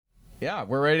Yeah,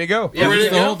 we're ready to go. Yeah, we're ready to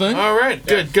the go? whole thing? All right,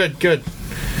 good.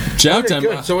 Chow time.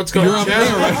 Good. So what's going on? You're on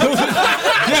prayer, right?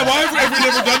 Yeah, why have we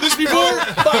never done this before?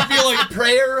 I feel like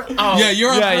prayer. Oh. Yeah,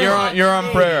 you're on prayer. You're on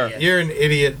prayer. You're an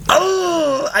idiot.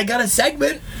 Oh, I got a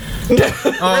segment.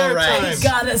 All right.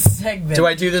 Got a segment. Do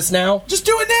I do this now? Just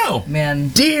do it now. Man.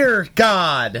 Dear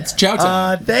God. It's chow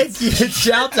time. Thank you. It's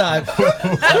chow time.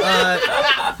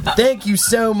 Thank you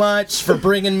so much for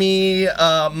bringing me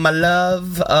my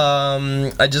love.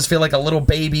 I just feel like a little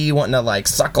baby wanting to, like,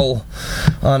 suckle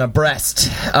on a breast.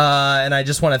 And I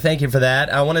just want to thank you for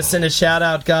that. I want to send a shout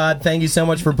out, God. Thank you so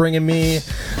much for bringing me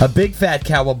a big fat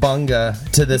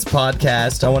cowabunga to this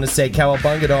podcast. I want to say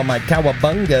cowabunga to all my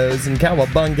cowabungos and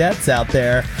cowabungettes out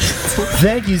there.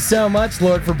 Thank you so much,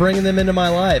 Lord, for bringing them into my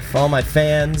life. All my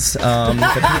fans, the people who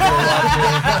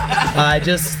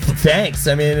love me. Thanks.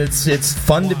 I mean, it's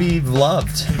fun to be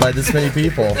loved by this many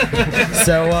people.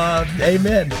 So,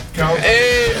 amen.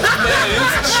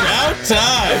 It's chow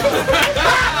time.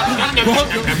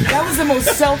 Welcome. That was the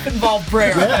most self-involved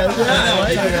prayer.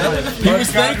 He was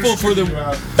thankful for the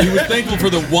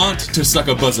want to suck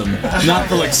a bosom, not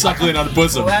for like suckling on a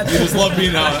bosom. He just loved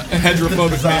being a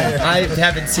heterophobic man. I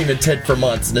haven't seen a tit for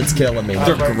months, and it's killing me.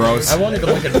 They're gross. I won't even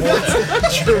look at porn.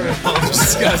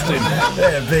 Disgusting.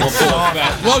 Yeah, big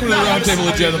Welcome to the round table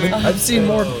of gentlemen. I've seen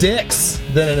more dicks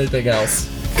than anything else.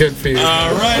 Good for you.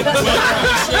 All right.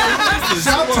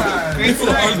 Who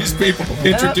are these people?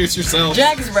 Introduce yourself.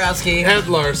 Jack Zabrowski. Ed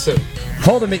Larson.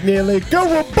 Hold it, McNeely.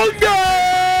 Go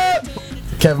Bunga!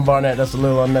 Kevin Barnett, that's a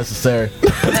little unnecessary.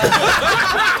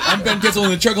 I'm Ben Kitzel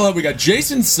in the Chuckle Hut. We got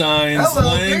Jason Saenz,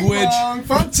 Hello, language. Bing bong,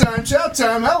 fun time, chow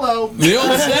time, hello. The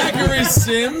old Zachary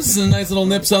Sims, and nice little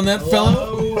nips on that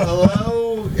fellow.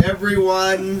 Hello,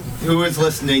 everyone who is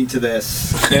listening to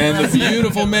this. And the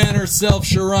beautiful man herself,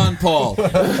 Sharron Paul.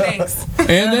 Thanks.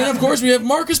 And then, of course, we have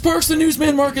Marcus Parks, the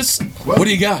newsman. Marcus, what do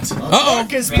you got? Uh-oh.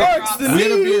 Marcus Parks, the We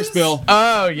had a beer spill.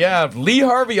 Oh, yeah. Lee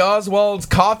Harvey Oswald's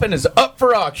coffin is up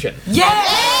for auction. Yeah!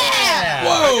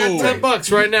 Whoa!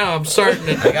 $10 right now. I'm starting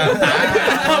it.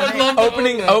 I would love to own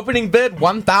that. Opening bid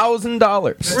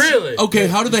 $1,000. Really? Okay,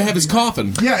 how do they have his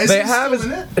coffin? Yeah, is They he have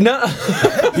still his in it? no.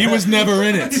 He was never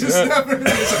in it. He's never in it.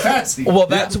 It's a patsy. Well,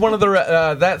 that's one of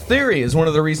the that theory is one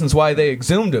of the reasons why they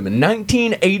exhumed him in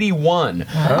 1981.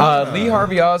 Lee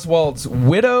Harvey Oswald's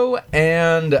widow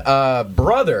and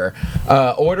brother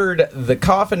ordered the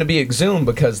coffin to be exhumed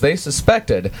because they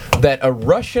suspected that a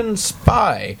Russian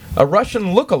spy, a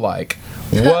Russian lookalike,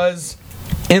 was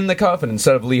in the coffin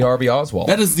instead of Lee Harvey Oswald.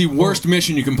 That is the worst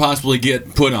mission you can possibly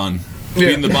get put on.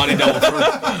 Being the body double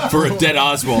for a dead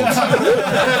Oswald.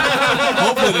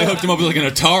 Hopefully they hooked him up with like an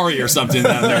Atari or something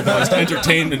down there. The most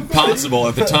entertainment possible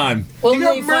at the time. Well, He did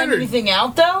got they find murdered. anything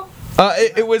out, though?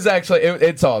 It was actually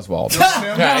it's Oswald.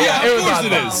 Yeah, of course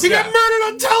it is. He got murdered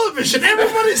on television.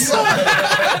 Everybody saw it.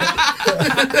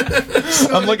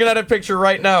 I'm looking at a picture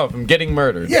right now of him getting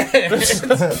murdered.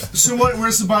 So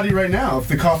where's the body right now if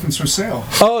the coffin's for sale?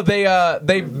 Oh,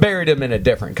 they buried him in a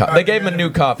different coffin. They gave him a new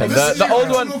coffin. This is The old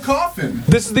original one. coffin.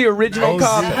 This is the original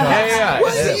coffin. Yeah.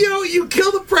 Well, you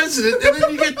kill the president and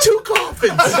then you get two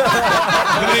coffins.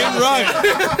 That ain't right.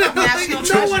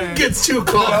 No one gets two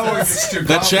coffins.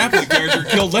 That Chaplin character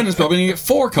killed Lennon is probably going to get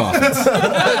 4 coffins.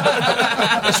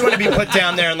 I just want to be put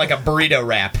down there in like a burrito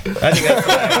wrap. I think that's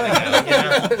what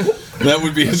I think. That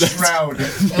would be... Shroud.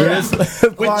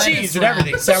 With cheese and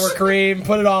everything. Sour cream,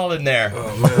 put it all in there. You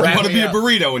want to be a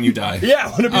burrito when you die. Yeah, I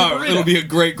want to be a burrito. It'll be a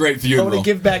great, great I funeral. want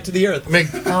to give back to the earth.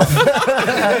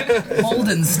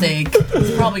 Holden steak.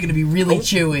 It's probably going to be really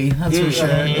chewy. That's for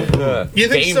sure. You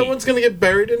think someone's going to get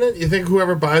buried in it? You think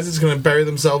whoever buys it's going to bury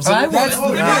themselves in I it? would.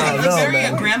 Bury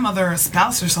a grandmother or a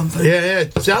spouse or something. Yeah.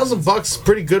 $1,000 is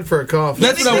pretty good for a coffin.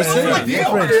 That's what I was saying.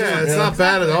 Yeah, it's not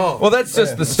bad at all. Well, that's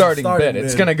just the starting bid.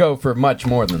 It's going to go for much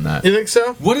more than that. You think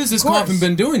so? What has this coffin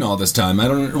been doing all this time? I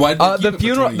don't know. Why did they keep The it for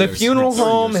funeral 20 the years? funeral 30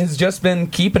 home years? has just been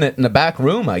keeping it in the back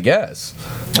room, I guess.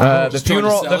 Just trying to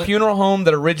sell The it? funeral home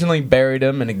that originally buried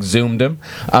him and exhumed him,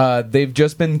 they've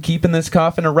just been keeping this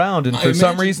coffin around, and for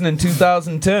some reason in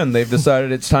 2010 they've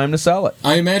decided it's time to sell it.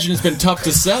 I imagine it's been tough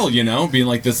to sell, being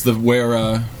like this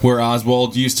where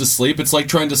Oswald used to sleep. It's like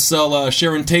trying to sell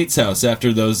Sharon Tate's house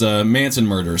after those Manson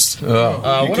murders. You don't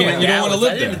want to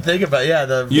live I didn't there. even think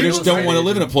about You just don't want to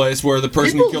live in a place where the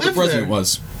person who killed the People live president there.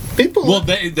 was. People.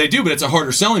 They do, but it's a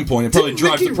harder selling point. It probably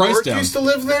drives the Mickey price Rourke down. used to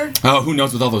live there? Oh, who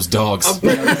knows with all those dogs? A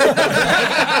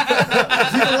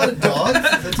lot of dogs?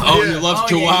 Oh, he loves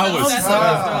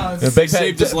chihuahuas. Big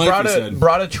saved his life, he said.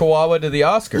 Brought a chihuahua to the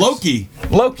Oscars. Loki.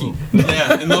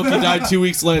 Yeah, and Loki died 2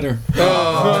 weeks later.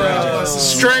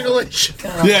 Strangulation.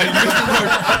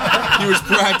 Yeah, he was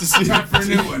practicing. For a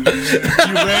new one. You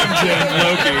ram-jammed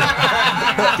Loki.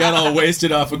 Got all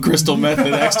wasted off of crystal meth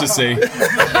and ecstasy.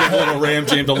 Gave a little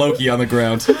ram-jam to Loki on the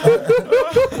ground.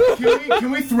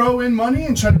 Can we throw in money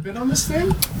and try to bid on this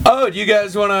thing? Oh, do you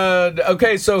guys want to?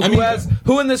 Okay, so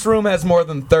who in this room has more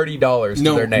than $30 to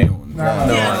their name? No.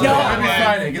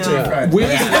 Friday. Get to me Friday.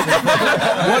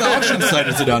 What auction site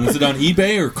is it on? Is it on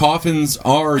eBay or Coffins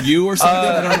RU or something?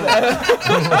 I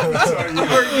don't know.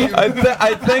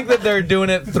 I think that they're doing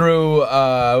it through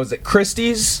was it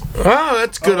Christie's? Oh,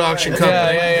 that's a good auction company.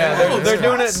 Yeah.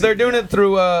 They're doing it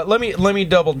through. Let me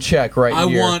double check here. I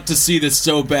want to see this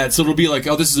so bad. So it'll be like,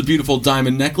 oh, this is a beautiful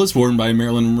diamond necklace worn by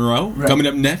Marilyn Monroe. Right. Coming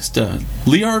up next,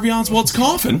 Lee Harvey Oswald's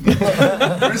coffin.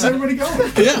 Where's everybody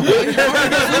going? Yeah, no,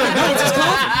 it's his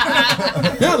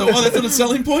coffin. Yeah, that's not a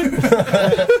selling point.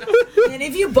 And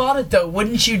if you bought it though,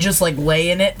 wouldn't you just like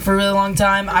lay in it for a really long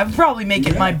time? I would probably make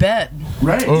it my bed.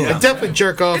 Right. I'd definitely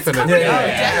jerk off in it.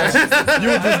 You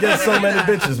would just get so many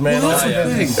bitches, man. Well, that's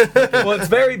the thing. Well, it's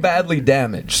very badly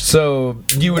damaged, so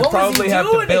you would probably have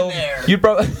to build. You'd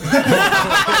probably.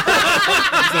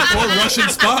 The poor Russian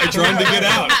spy trying to get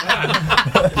out.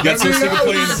 You got so sick of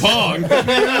playing Pong.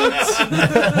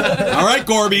 All right,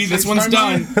 Gorby, this one's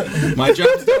done. My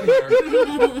job's done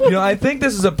here. I think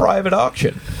this is a private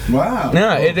auction. Wow.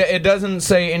 Yeah, it doesn't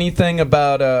say anything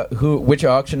about which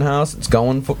auction house it's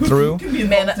going through. You can be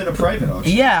involved in a private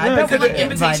auction. Yeah, I bet we get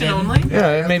Invitation invited. only.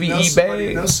 Yeah, maybe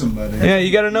eBay. Know somebody. Yeah,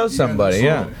 you got to know somebody.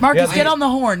 Yeah, Marcus, get on the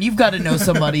horn. You've got to know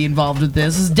somebody involved with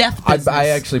this. This is death business. I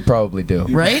actually probably do.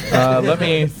 Right? Let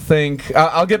me think.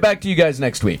 I'll get back to you guys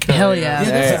next week. Hell yeah. Yeah,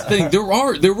 that's the thing.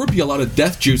 There would be a lot of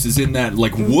death juices in that,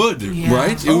 like wood,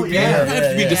 right? It would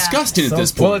have to be disgusting at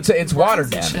this point. Well, it's water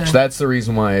damage. That's the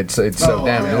reason why it's so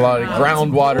damaged. A lot of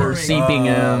groundwater seeping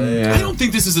in. I don't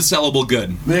think this is a sellable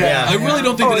good. Yeah. I really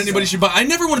don't think that anybody should buy. I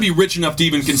never want to be rich enough to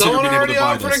even consider Someone being able already to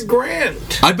buy offered this.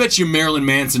 $1,000. I bet you Marilyn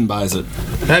Manson buys it.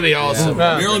 That'd be awesome.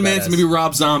 Marilyn Manson, maybe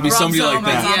Rob Zombie, somebody like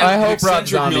that. yeah. I hope Rob Eccentric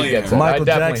Zombie millionaire. gets it. Michael I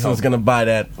definitely Jackson's hope. gonna buy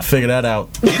that. Figure that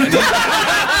out.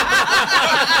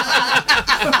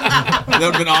 That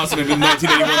would have been awesome if in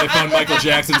 1981 they found Michael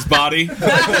Jackson's body.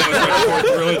 That was right before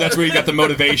Thriller. That's where you got the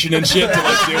motivation and shit to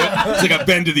like do it. It's like a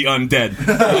bend to the undead.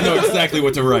 I know exactly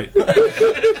what to write.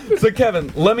 So,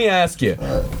 Kevin, let me ask you,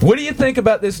 what do you think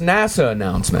about this NASA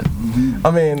announcement?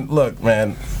 I mean, look,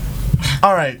 man.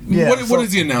 All right, yeah. What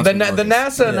is the announcement? The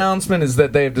NASA announcement is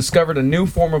that they have discovered a new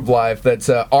form of life that's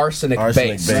arsenic-based.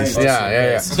 Arsenic-based.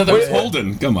 Yeah. So that was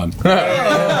Holden. Come on.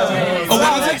 Oh,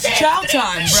 what is it? Chow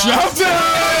time, bro. Chow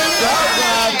time!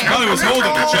 Oh, it was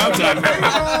Holden. Chow time.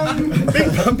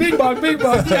 Bing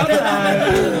bong, chow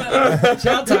time.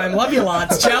 Chow time, love you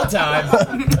lots, chow time.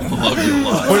 Love you a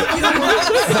lot.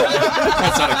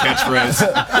 That's not a catchphrase.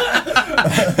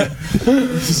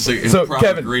 So,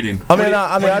 Kevin, reading.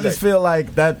 I just feel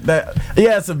like that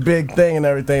it's a big thing and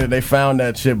everything that they found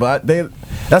that shit, but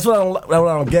that's what I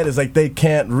don't get is like they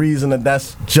can't reason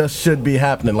that's just should be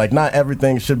happening. Like not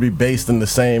everything should be based in the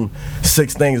same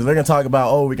 6 things. They're gonna talk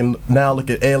about we can now look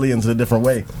at aliens in a different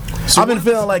way. So I've been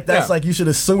feeling like that's like you should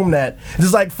assume that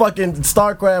just like fucking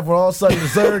StarCraft where all of a sudden the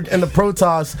Zerg and the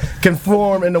Protoss can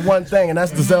form into one thing and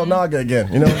that's the Xel'Naga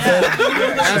again. You know what I'm saying?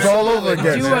 It's all over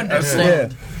again. You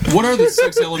understand. Yeah. What are the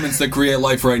 6 elements that create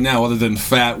life right now other than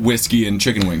fat, whiskey, and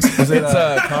chicken wings?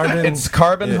 Carbon? It's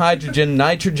carbon, hydrogen,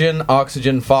 nitrogen,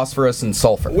 oxygen, phosphorus, and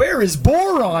sulfur. Where is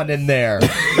boron in there?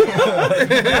 Gotta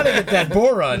get that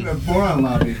boron. The boron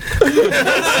lobby.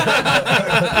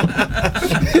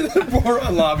 The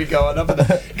boron lobby going up.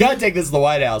 Gotta take this to the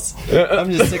White House.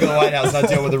 I'm just sick of the White House not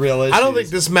dealing with the real issues. I don't think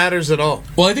this matters at all.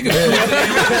 Well, I think it proves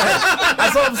that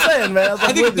That's what I'm saying, man.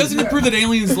 I think doesn't it prove that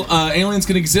aliens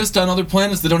can exist on other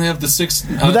planets that don't have the 6?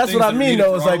 But that's what I mean,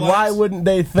 though. It's like, why wouldn't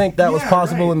they think that was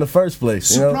possible in the first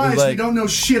place? You know? Surprise, It's like, they don't know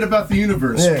shit about the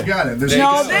universe. Yeah. We got it. There's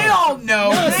No, they all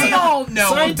know. They all know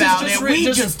Scientists about just it. We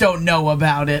just don't know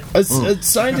about it.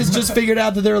 Scientists just figured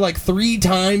out that there are like 3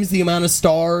 times the amount of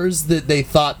stars that they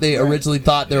originally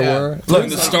thought there were. Look,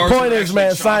 the the stars point are is, man,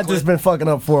 actually scientists chocolate. been fucking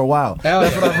up for a while.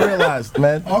 That's what I've realized,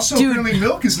 man. Also, apparently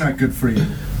milk is not good for you.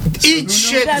 Eat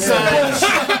shit, That's son.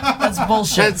 bullshit. That's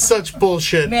bullshit. That's such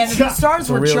bullshit. Man, if the stars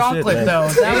were real chocolate, shit, man. though,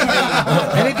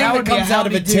 that Anything that would be comes out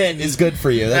of a tent is good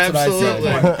for you. That's Absolutely.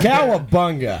 what I say.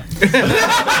 Cowabunga.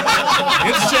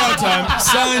 It's show time.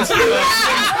 Science.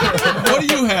 What do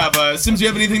you have? Sims, do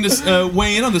you have anything to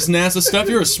weigh in on this NASA stuff?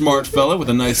 You're a smart fella with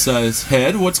a nice sized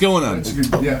head. What's going on?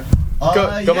 Yeah.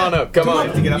 Come on up. Come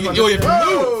on.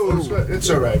 It's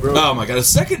all right, bro. Oh my god, a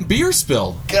second beer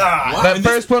spill. God. That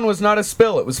first one was not a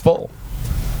spill; it was full.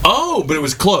 Oh, but it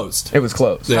was closed. It was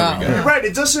closed. There we go. Right,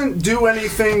 it doesn't do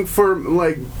anything for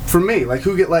me. Like,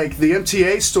 who get the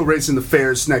MTA still raising the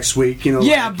fares next week? You know.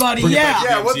 Yeah, buddy. Yeah.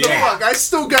 Yeah, what the fuck? I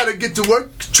still gotta get to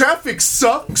work. Traffic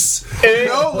sucks. You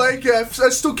know, I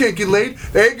still can't get laid.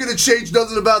 They ain't gonna change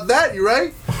nothing about that. You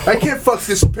right? I can't fuck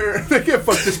this I can't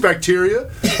fuck this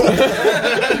bacteria.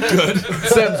 Good.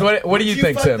 Sims, what do you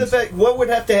think, Sims? What would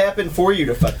have to happen for you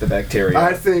to fuck the bacteria?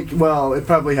 I think, it'd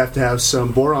probably have to have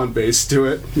some boron base to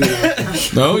it. You know?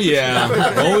 Oh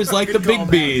yeah, always like the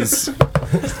big B's.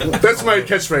 That's my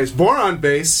catchphrase. Boron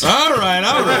base. All right.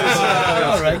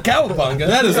 All right, cowabunga.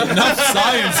 That is enough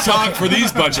science talk for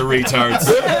these bunch of retards.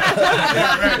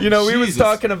 We was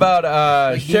talking about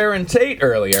Sharron Tate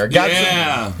earlier.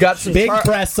 Got some big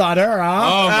press on her, huh?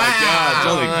 Oh my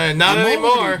God, not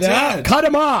anymore. Cut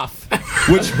him off.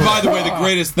 Which, by the way, the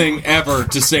greatest thing ever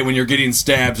to say when you're getting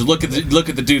stabbed, look at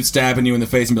the dude stabbing you in the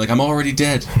face and be like, "I'm already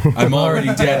dead. I'm already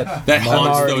dead." That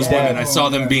haunts those women. I saw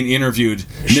them being interviewed.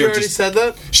 She already said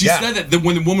that? She said that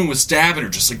when the woman was stabbing her,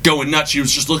 just going nuts, she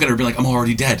was just looking at her being like, "I'm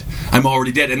already dead. I'm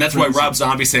already dead." And that's why Rob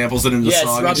Zombie samples it in the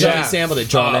song. Yes, Rob Zombie sampled it,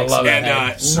 John. And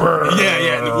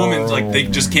the woman, they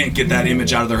just can't get that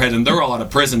image out of their head, and they're all out of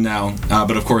prison now.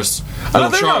 But of course, they're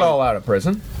not all out of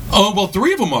prison. Oh, well,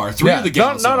 3 of them are. 3 of the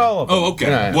gals. Not all of them. Oh, okay.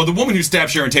 Yeah. Well, the woman who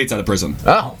stabbed Sharron Tate's out of prison.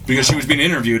 Oh. Because she was being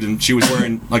interviewed and she was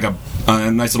wearing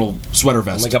a nice little sweater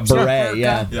vest. Like a beret,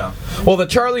 yeah. Well, the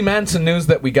Charlie Manson news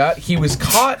that we got, he was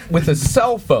caught with a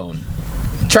cell phone.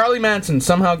 Charlie Manson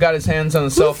somehow got his hands on a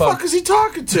cell phone. Who the fuck is he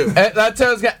talking to? That's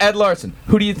Ed Larson.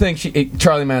 Who do you think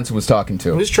Charlie Manson was talking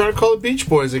to? He's trying to call the Beach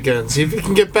Boys again. See if he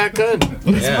can get back on.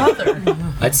 His mother.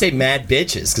 I'd say mad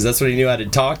bitches, because that's what he knew how to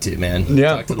talk to, man.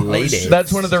 Yeah. Talk to the ladies.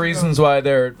 That's one of the reasons why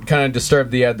they're kind of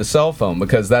disturbed he had the cell phone,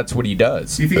 because that's what he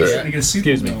does. You think he's trying to get a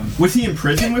sequel going? Was he in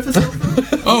prison with a cell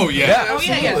phone? Oh, yeah. Oh,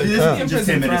 yeah. This isn't just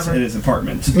him in his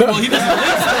apartment. Well, he doesn't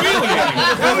live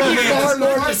That would be far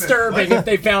more disturbing if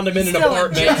they found him in an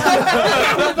apartment.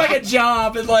 With like a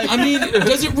job and I mean,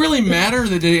 does it really matter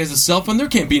that he has a cell phone? There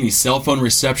can't be any cell phone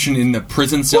reception in the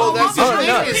prison cell. Well, that's the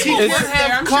thing. He work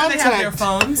there. I'm sure they have their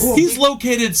phones. He's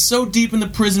located so deep in the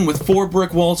prison with 4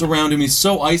 brick walls around him. He's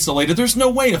so isolated. There's no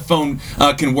way a phone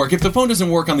can work. If the phone doesn't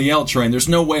work on the L train, there's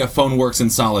no way a phone works in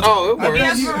solitary. Oh, it works. He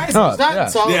has Verizon. It's not in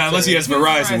solitary. Yeah, unless he has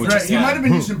Verizon. Which Right, is he might have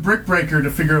been using Brick Breaker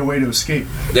to figure a way to escape.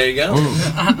 There you go.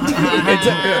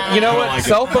 You know what?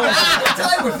 Cell phones.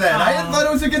 time with that. I thought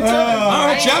it was a good time. All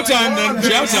right, chow time then.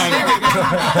 Chow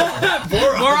time.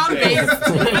 We're on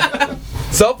base.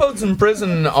 Cell phones in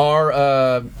prison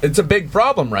are it's a big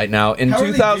problem right now. In How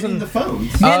 2000, are they getting the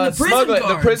phones?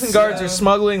 the prison guards are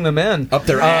smuggling them in Up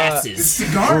their asses.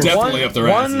 Definitely up their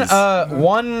asses.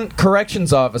 One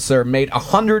corrections officer made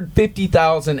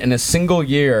 $150,000 in a single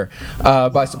year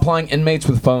by supplying inmates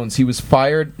with phones. He was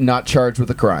fired, not charged with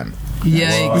a crime.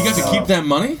 Yikes. We got to keep that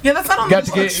money? Yeah, that's not on Got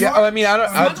the to get. Yeah, I mean,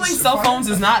 Smuggling cell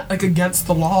phones is not against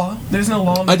the law. There's no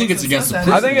law. I think it's against the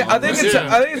I think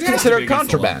it's considered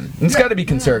contraband. It's got to be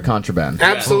considered contraband.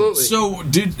 Absolutely. So,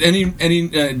 did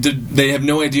they have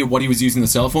no idea what he was using the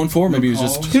cell phone for? Maybe he was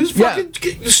just. He was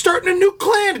fucking starting a new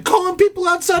clan, calling people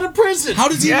outside of prison. How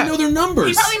does he even know their numbers?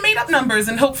 He probably made up numbers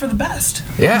and hoped for the best.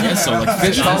 Yeah, so like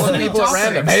fish calling people at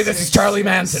random. Hey, this is Charlie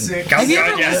Manson. Have you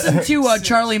ever listened to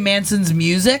Charlie Manson's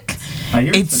music?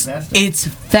 It's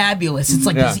fabulous. It's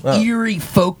like this eerie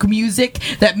folk music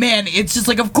that, man, it's just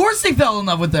like, of course they fell in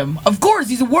love with him. Of course,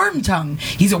 he's a worm tongue.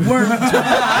 He's a worm tongue.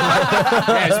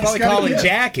 Yeah, it's probably calling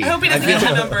Jackie. I hope he doesn't get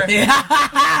that number.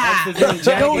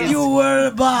 Don't you worry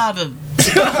about him.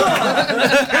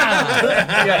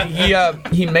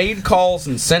 He made calls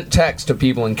and sent texts to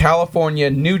people in California,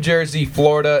 New Jersey,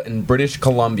 Florida, and British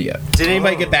Columbia. Did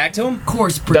anybody get back to him? Of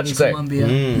course, British Columbia.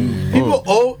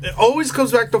 People, it always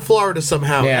comes back to Florida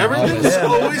somehow. Yeah, Everything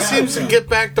always seems to get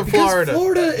back to Florida.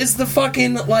 Florida is the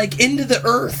fucking, like, into the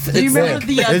earth. Do you remember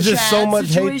the There's just so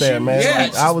much hate there, man. Yeah,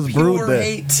 Like, I was brewed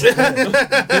there.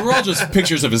 They were all just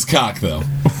pictures of his cock, though.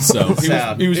 So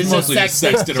he was mostly just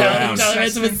sexed it around.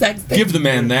 Give the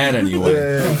man that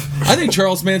anyway. I think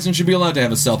Charles Manson should be allowed to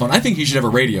have a cell phone. I think he should have a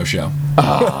radio show.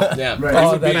 Yeah.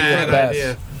 Oh, that'd be the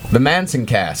best. The Manson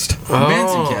Cast.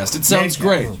 Manson Cast. It sounds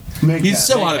great. He's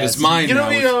so out of his mind You know,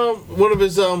 now. one of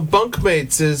his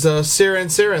bunkmates is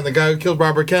Saenz, the guy who killed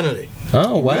Robert Kennedy.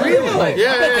 Oh wow! Really?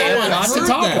 Yeah. Lots to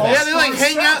talk about. Yeah, they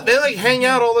hang out. They hang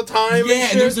out all the time. Yeah,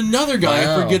 and there's another guy. I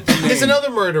forget the name. There's another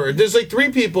murderer. There's 3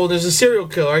 people. There's a serial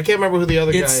killer. I can't remember who the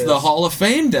other guy is. It's the Hall of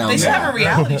Fame down They there. should have a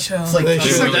reality show. They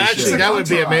should. Actually, that would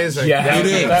be amazing. Yeah, It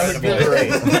is. that would be great.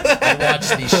 I watch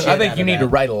these shit I think you need to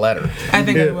write a letter. I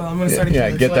think I will. I'm going to start a Yeah,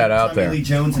 killer get show. that out there. Lee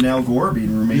Jones and Al Gore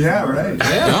being roommates. Yeah, right.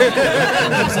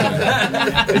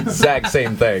 Exact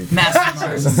same thing.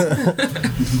 Masterminds.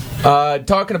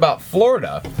 Talking about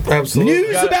Florida. Absolutely.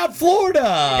 News about Florida.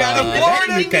 Got a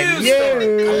Florida news.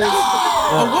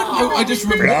 I just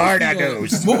remember.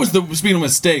 What was the speaking of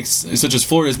mistakes, such as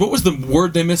Florida's? What was the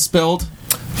word they misspelled?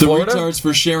 The Florida? retards for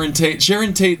Sharron Tate.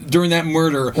 Sharron Tate during that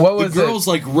murder. What was the girls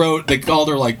wrote? They called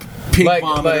her pig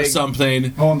vomit or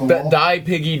something. On the wall. Die,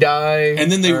 piggy, die.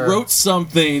 And then they wrote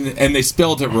something and they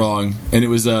spelled it wrong, and it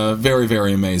was very,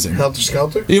 very amazing. Helter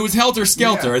Skelter? It was Helter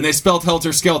Skelter, Yeah. and they spelled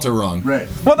Helter Skelter wrong. Right.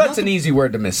 Well, that's an easy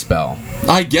word to misspell.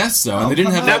 I guess so. And they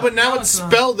didn't have that. But now it's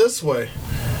spelled this way.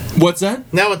 What's that?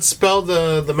 Now it's spelled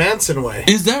the Manson way.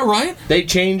 Is that right? They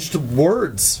changed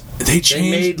words. They changed.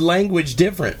 They made language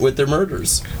different with their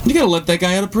murders. You gotta let that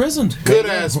guy out of prison. Good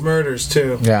ass murders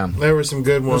too. Yeah. There were some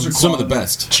good ones. Some of the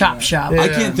best. Chop shop. Yeah. I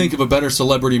can't think of a better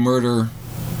celebrity murder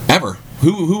ever.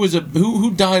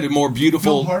 Who died a more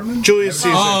beautiful? Phil Hartman? Julius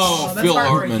Caesar. Oh, that's Phil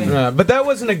heartbreaking. Hartman. But that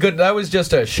wasn't a good. That was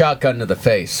just a shotgun to the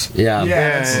face. Yeah.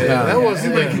 Yeah, that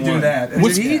wasn't Anybody good. can do that.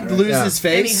 Did he lose Yeah. his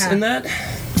face in that?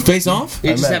 Face off? He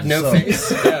just have no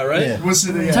face. Yeah, right. Yeah. Was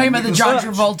it Talking about the John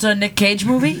Travolta Nick Cage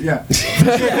movie? Yeah.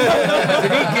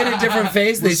 Did he get a different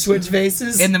face? They switched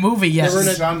faces. In the movie, yes. Was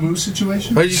it a John Woo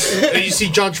situation? You see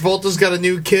John Travolta's got a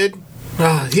new kid?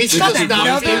 He's Got just not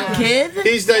another kid?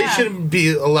 He shouldn't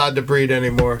be allowed to breed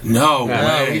anymore. No. No,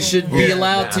 way. he should be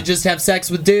allowed to just have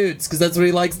sex with dudes because that's what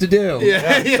he likes to do.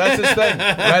 Yeah, That's his thing.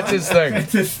 That's his thing.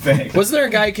 This thing. Wasn't there a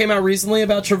guy who came out recently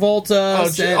about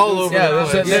Travolta? all over. Yeah,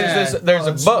 the there's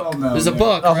a book. There's a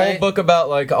book, A right? whole book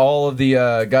about all of the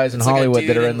guys in It's like a Hollywood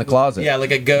that dude are in the closet. Yeah,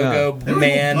 like a go-go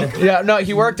man. Yeah, no,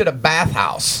 he worked at a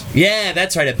bathhouse. Yeah,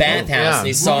 that's right, a bathhouse. Yeah. And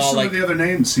he What saw were some like of the other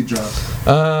names he dropped?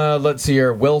 Let's see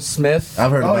here. Will Smith.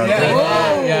 I've heard about that.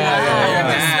 wow.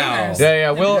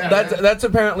 Yeah. Will that's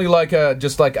apparently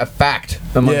just like a fact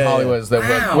among Yeah. Hollywood is that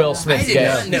Wow, Will Smith's I did gay.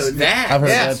 not know that. I've heard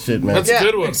Yeah. that shit, man. That's a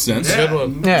good one. Makes sense. Good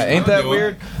one. Yeah, ain't that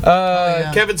weird?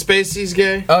 Kevin Spacey's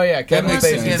gay. Oh yeah, Kevin makes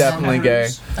Spacey's sense. definitely gay.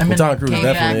 I'm in Tom Cruise, gay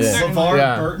definitely, acts. yeah. LeVar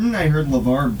Yeah. Burton. I heard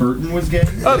LeVar Burton was gay.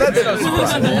 Oh, that's no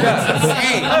surprise. Yeah.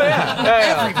 Hey, Oh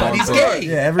yeah. everybody's gay.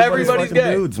 Yeah, everybody's Everybody's fucking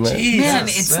gay. dudes, man. Man,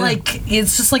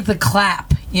 it's just like the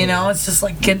clap, you know? It's just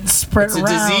like getting spread It's a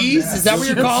around. disease? Is that what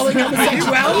you're calling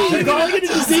homosexuality? You're calling it a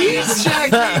disease? Is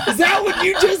that what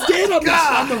you just did on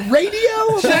the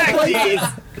radio? Of all places?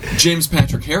 James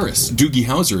Patrick Harris. Doogie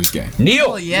Howser is gay.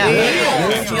 Neil. Oh, yeah.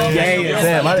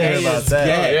 Damn, I didn't hear about that.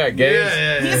 Oh yeah,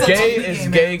 gay. He's a Gay tough is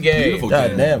man. gay. Gay. Beautiful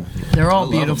God gay. damn. They're all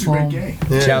love it. beautiful. Gay.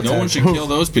 Chow No one should kill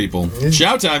those people.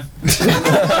 Chow time.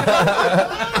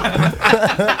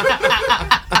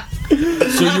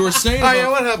 So you were saying Oh, yeah,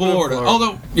 about what happened in Florida. Florida?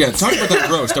 Although, yeah, talk about that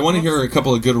roast. I want to hear a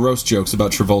couple of good roast jokes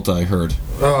about Travolta. I heard.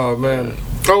 Oh man.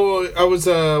 Oh, I was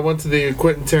went to the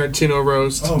Quentin Tarantino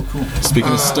roast. Oh, cool.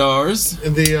 Speaking of stars,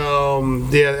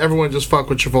 Everyone just fucked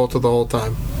with Travolta the whole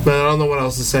time. But I don't know what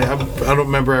else to say. I don't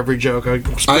remember every joke. I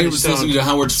was listening to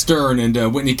Howard Stern, and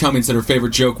Whitney Cummings said her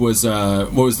favorite joke was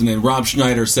what was the name? Rob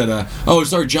Schneider said, "Oh,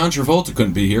 sorry, John Travolta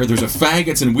couldn't be here. There's a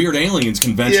faggots and weird aliens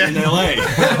convention in L.A."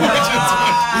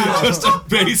 Just a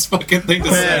base fucking thing to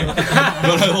say, but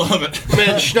I love it.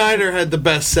 Man, Schneider had the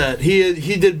best set.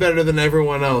 He did better than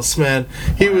everyone else. Man,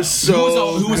 he was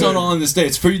so. Who was on All in the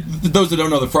States? For those that don't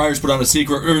know, the Friars put on a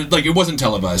secret, or it wasn't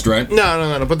televised, right?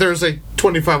 No. But there was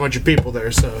 2,500 people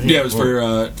there. So Yeah, it was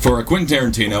for Quentin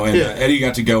Tarantino, and Eddie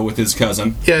got to go with his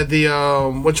cousin. Yeah, the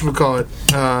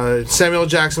whatchamacallit, Samuel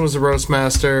Jackson was the roast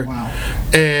master. Wow.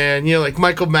 And like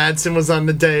Michael Madsen was on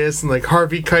the dais, and like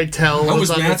Harvey Keitel How was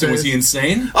was on the Madsen? dais. Was he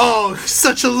insane? Oh,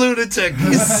 such a lunatic!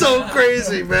 He's so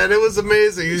crazy, man. It was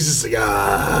amazing. He was just like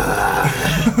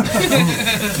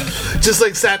just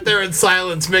like sat there in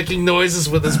silence, making noises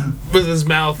with his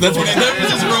mouth. That's what he did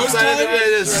with his roast time?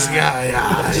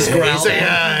 Just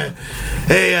growling.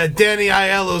 Hey, Danny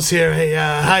Aiello's here. Hey,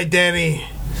 hi, Danny.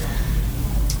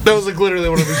 That was like literally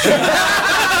one of his shows.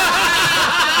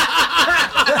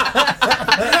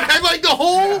 And like the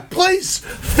whole place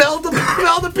fell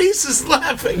to pieces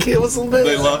laughing. It was amazing.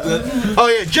 They loved it. Oh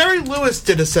yeah, Jerry Lewis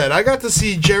did a set. I got to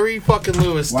see Jerry fucking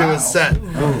Lewis do a set.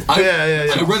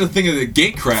 I read a thing of the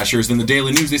gate crashers in the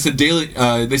Daily News. They said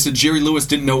Jerry Lewis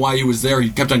didn't know why he was there. He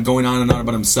kept on going on and on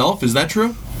about himself. Is that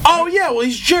true? Oh yeah, well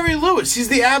he's Jerry Lewis. He's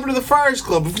the abbot of the Friars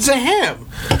Club. It's a ham.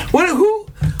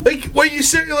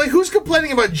 Who's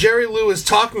complaining about Jerry Lewis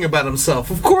talking about himself?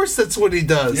 Of course, that's what he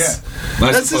does. Yeah,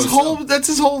 that's his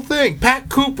whole thing. Pat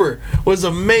Cooper was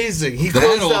amazing. He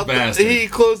closed out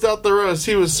the roast.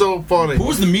 He was so funny. What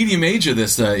was the medium age of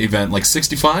this event? Like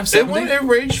 65, 70? It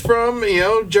ranged from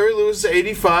Jerry Lewis is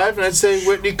 85, and I'd say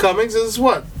Whitney Cummings is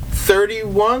what,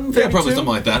 31, 32? Yeah, probably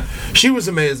something like that. She was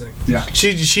amazing. Yeah,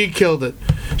 she killed it.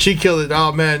 She killed it.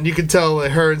 Oh man, you could tell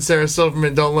that her and Sarah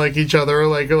Silverman don't like each other, or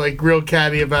like real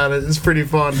catty about it. It's pretty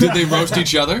fun. Did they roast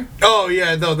each other? Oh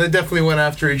yeah, no, they definitely went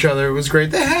after each other. It was great.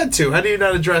 They had to. How do you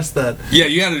not address that? Yeah,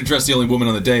 you had to address the only woman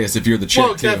on the dais if you're the chick.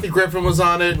 Well, Kathy Griffin was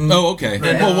on it. And, okay.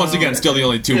 Well, once again, still the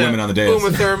only two women on the dais. Uma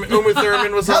Thurman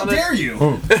was on it. How dare you?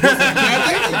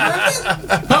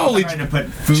 Holy!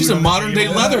 She's a modern day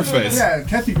Leatherface. Yeah,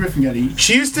 Kathy Griffin got eat.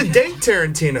 She used to date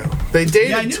Tarantino. They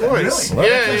dated twice. Really?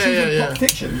 Yeah.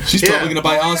 She's totally gonna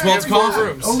buy Oswald's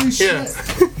coffin. Holy shit!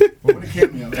 What a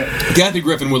cameo! Kathy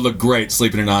Griffin would look great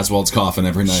sleeping in Oswald's coffin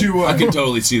every night. She would. I could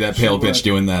totally see that pale bitch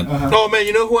doing that. Oh man,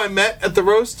 you know who I met at the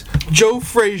roast? Joe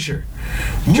Frazier.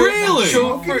 Really?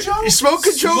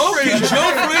 Smoking Joe Frazier.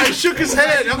 I shook his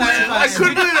hand. I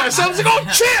couldn't believe that. So I was like, "Oh,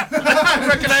 champ!" I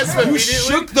recognized him You immediately.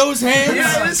 shook those hands?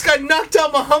 Yeah, this guy knocked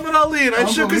out Muhammad Ali, and I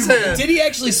shook his hand. Did he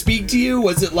actually speak to you?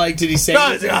 Was it like, did he say?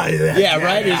 No, yeah,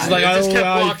 right. It's like I just kept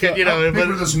walking, How big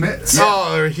were those mitts?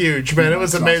 Oh, they're huge, man. It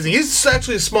was amazing. He's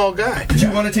actually a small guy. Did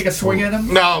you want to take a swing at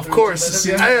him? No, of course.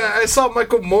 I saw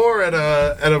Michael Moore at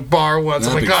a bar once.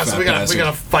 I'm like, God, so we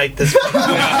gotta fight this.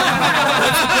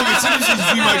 As soon as you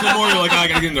see Michael Moore, you're like, I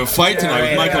gotta get into a fight tonight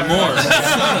with Michael Moore.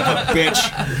 Son of a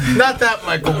bitch. Not that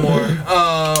Michael Moore.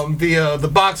 The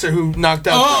boxer who knocked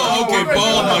out. Oh, okay,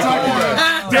 bald Michael Moore.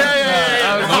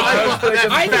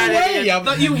 Either way, I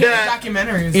thought you hated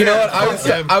documentaries. You know what?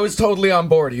 I was totally on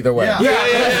board either way.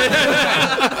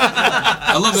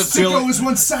 I love that feeling. Sicko was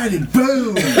one-sided.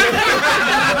 Boom. If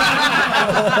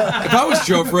I was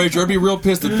Joe Frazier, I'd be real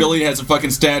pissed that Philly has a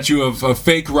fucking statue of a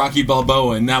fake Rocky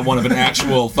Balboa and not one of an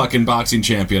actual fucking boxing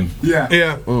champion. Yeah.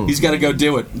 He's got to go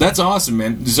do it. That's awesome,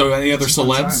 man. So, any other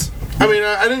celebs? I mean,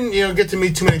 I didn't, get to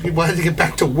meet too many people. I had to get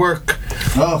back to work.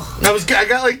 Oh. I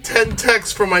got like 10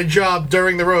 texts from my job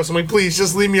during the roast. I'm like, please,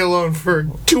 just leave me alone for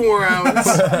 2 more hours.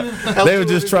 They were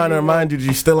just trying to remind you that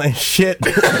you still ain't shit.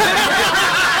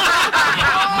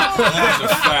 That is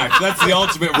a fact. That's the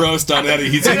ultimate roast on Eddie.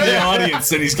 He's in the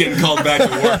audience and he's getting called back to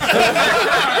work.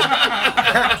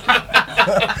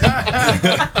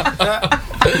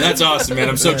 That's awesome, man.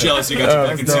 I'm so jealous you got to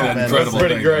back and see that incredible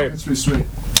That's thing. great. That's pretty sweet.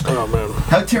 Oh, man.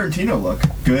 How'd Tarantino look?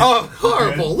 Good? Oh,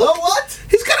 horrible. Good. Look, what?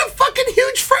 He's got a fucking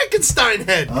huge Frankenstein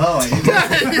head. Oh,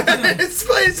 his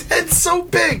head's so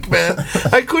big, man.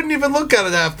 I couldn't even look at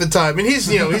it half the time. And he's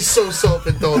so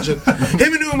self-indulgent.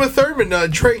 Him and Uma Thurman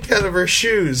drank out of her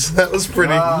shoes. That was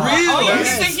pretty. Oh,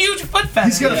 he's a huge foot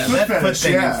fetish. He's got a foot fetish,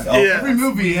 Every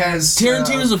movie has...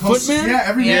 Tarantino's a footman? Yeah,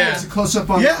 every movie has a close-up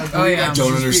on... I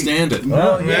don't understand it.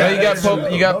 Well,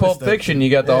 you got Pulp Fiction. You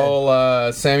got the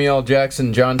whole Samuel L.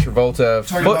 Jackson, John Travolta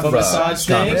foot massage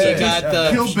thing. You got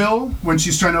the Kill Bill when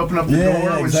she's trying to open up the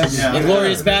door.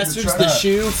 Inglourious Bastards, the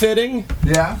shoe fitting.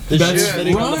 Yeah. The shoe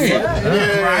fitting on the foot.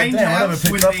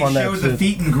 Grindhouse, when they show the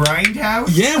feet in Grindhouse.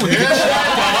 Yeah, when they get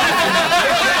chopped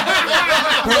off.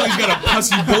 Apparently he's got a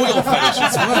pussy boil fetish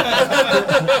as well.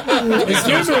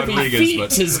 His movie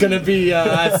Feet is going to be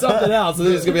something else. I think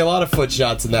there's going to be a lot of foot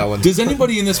shots in that one. Does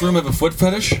anybody in this room have a foot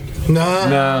fetish? No.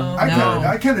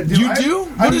 I kind of do. You do?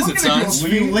 What is it, Saenz?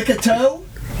 Will you lick a toe?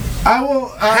 I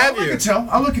will. I'll look at toe.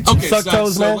 I'll look at toe. Okay, Suck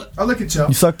toes, man? I'll look at toe.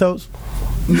 You suck toes?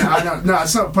 No,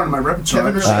 it's not part of my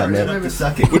repertoire. Which,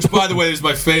 by the way, is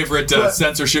my favorite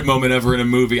censorship moment ever in a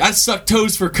movie. I suck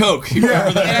toes for Coke. You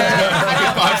remember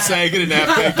that? Bob Saget and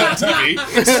Half-Baked on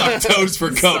TV. Suck toes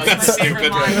for Coke. That's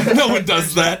stupid. No one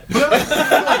does that.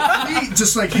 Feet,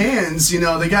 just like hands, they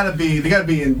gotta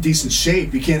be in decent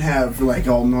shape. You can't have like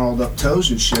all gnarled up toes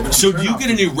and shit. So do you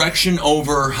get an erection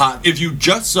over hot? If you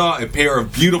just saw a pair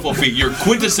of beautiful feet, your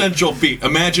quintessential feet.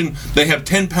 Imagine they have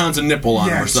 10 pounds of nipple on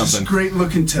them or something. Just great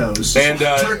looking toes. And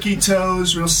turkey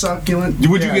toes, real succulent.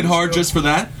 Would you get hard just for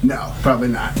that? No, probably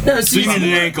not. So you need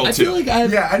an ankle too. I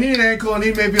need an ankle. I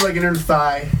need maybe like an inner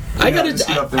thigh.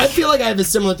 I feel like I have a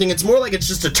similar thing. It's more like it's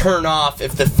just a turn off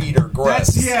if the feet are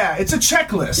gross. It's a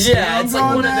checklist. Yeah, You it's know,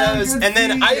 like one going of those. good And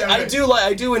then feet,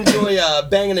 I do enjoy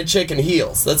banging a chick in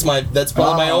heels. That's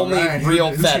probably my only real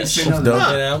Who's gonna fetish. say You no to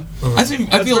that? know? I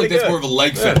feel like that's more of a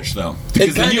leg fetish, though.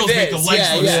 Because the kind heels of make the is.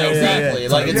 legs look so exactly.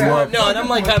 big. Like it's more. No, and I'm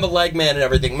like kind of a leg man and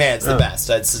everything. Man, it's the best.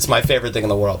 It's my favorite thing in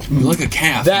the world. You like a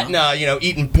calf. That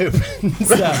eating poop.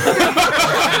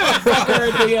 Fuck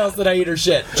everything else that I eat or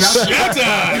shit.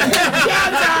 Showtime!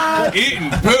 Eating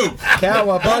poop.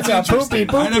 Cowabunga, poopy,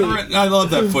 poopy. I love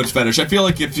that foot fetish. I feel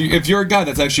like if you're a guy,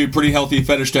 that's actually a pretty healthy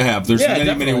fetish to have. There's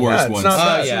many worse ones.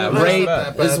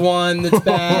 Rape is one that's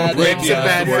bad. Rape's a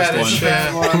bad fetish.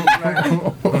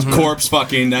 Corpse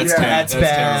fucking. That's bad.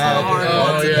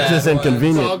 Terrible. It's just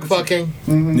inconvenient. Dog fucking.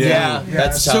 Yeah,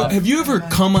 that's tough. So, have you ever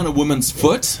come on a woman's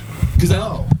foot?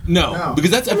 No,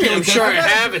 because that's. I feel like I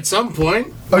have at some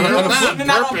point. Not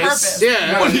on purpose.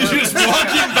 Yeah. What, you're just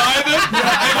walking by them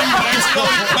and you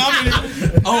accidentally come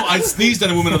and oh, I sneezed on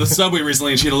a woman on the subway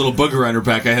recently and she had a little booger on her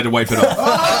back. I had to wipe it off. So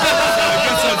I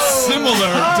guess that's similar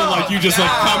to like you just like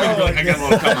come and be like, I got a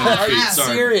little cum on my feet.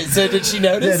 Sorry. Serious? So did she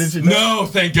notice? No,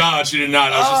 thank God she did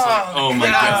not. I was just like, oh my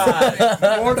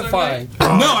God. Mortifying.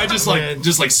 No, I just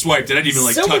swiped it. I didn't even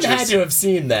like Someone touch had it. to have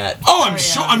seen that. Oh, I'm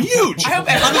sure. I'm huge. On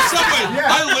the subway,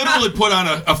 I literally put on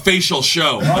a facial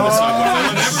show on the subway.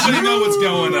 I let everybody know what's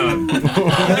going on.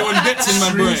 I'm doing bits in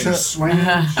my brain.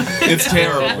 It's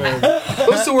terrible.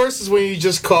 What's the worst is when you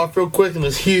just cough real quick and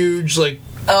this huge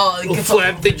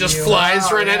flap thing just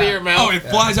flies right out of your mouth. Oh, it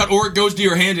flies out, or it goes to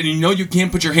your hand, and you know you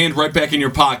can't put your hand right back in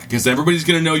your pocket because everybody's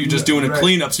gonna know you're just doing a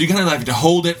cleanup. So you kind of have to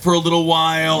hold it for a little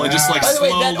while and just like By the way,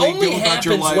 slowly that only go about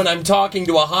your happens life. when I'm talking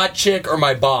to a hot chick or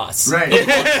my boss. Right.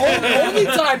 Only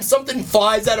time something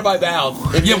flies out of my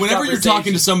mouth. Yeah, whenever you're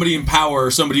talking to somebody in power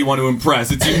or somebody you want to impress,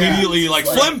 it's immediately like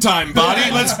phlegm time, buddy.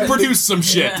 Let's produce some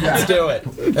shit. Let's do it.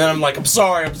 And I'm like, I'm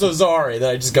sorry, I'm so sorry. Then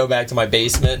I just go back to my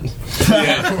basement,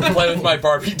 play with my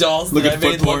Barbie dolls. Look that at I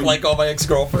made foot porn. look like all my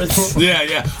ex-girlfriends.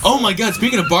 Yeah. Oh my God!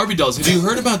 Speaking of Barbie dolls, have you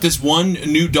heard about this one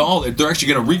new doll? They're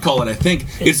actually going to recall it. I think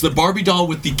it's the Barbie doll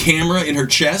with the camera in her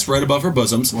chest, right above her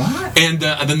bosoms. What? And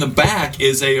then the back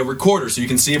is a recorder, so you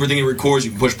can see everything it records.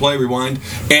 You can push play, rewind,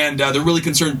 and they're really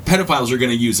concerned pedophiles are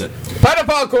going to use it.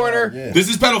 Pedophile corner. This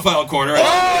is pedophile corner. Don't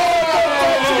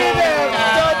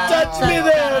touch me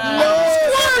there! No!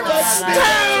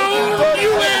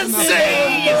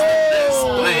 USA is the best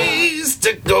place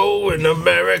to go in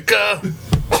America.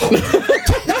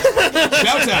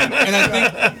 Showtime. And I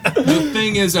think the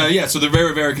thing is, so they're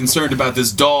very, very concerned about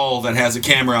this doll that has a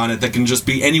camera on it that can just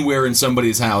be anywhere in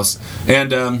somebody's house.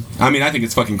 And I mean, I think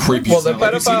it's fucking creepy. Well, the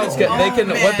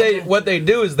pedophiles what they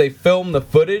do is they film the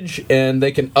footage and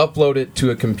they can upload it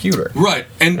to a computer. Right,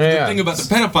 and the thing about the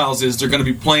pedophiles is they're going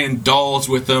to be playing dolls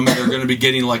with them, and they're going to be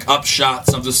getting like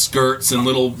upshots of the skirts and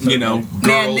little, girls.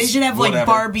 Man, they should have like whatever.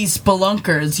 Barbie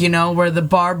spelunkers, where the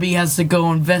Barbie has to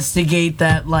go investigate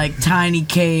that like tiny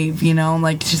cave,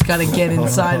 like she's got to get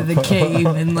inside of the cave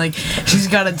and like she's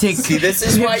got to take. See, this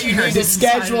is why you need to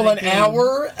schedule an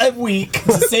hour a week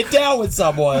to sit down with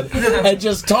someone and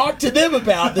just talk to them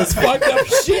about this fucked up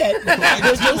shit.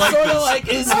 It's just sort of like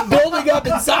is building up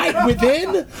inside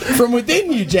from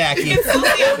within you, Jackie. There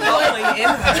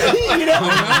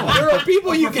are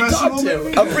people you can talk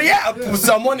to.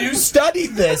 Someone who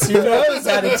studied this, who knows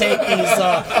how to take these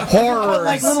horrors.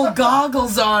 Like little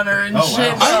goggles on her and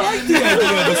shit. I like the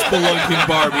idea of a spelunking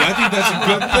Barbie. I think that's a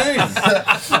good thing.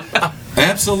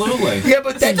 Absolutely. Yeah,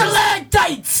 but that's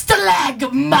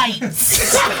Stalagmites.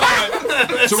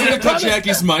 So we're going to cut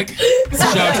Jackie's mic.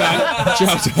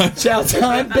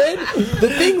 Showtime, Ben. The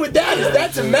thing with that is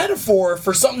that's a metaphor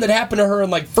for something that happened to her in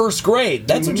like first grade.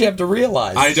 That's what you have to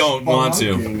realize. I don't want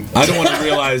to. I don't want to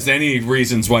realize any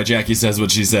reasons why Jackie says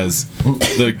what she says.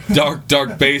 The dark,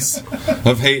 dark base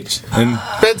of hate. And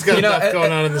Ben's got enough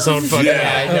going on in his own fucking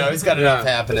I know. He's got enough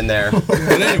happening there. But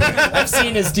anyway. I've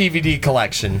seen his DVD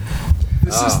collection.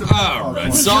 All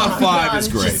right. Saw 5 is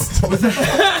great. Was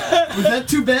that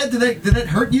too bad? Did that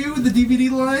hurt you, the DVD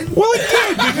line? Well, it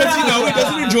did, because, he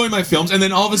doesn't enjoy my films, and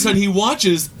then all of a sudden he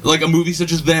watches, like, a movie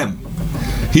such as Them.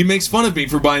 He makes fun of me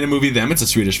for buying a movie Them. It's a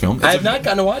Swedish film. I have not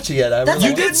gotten to watch it yet.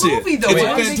 You did see it. It's a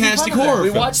fantastic horror We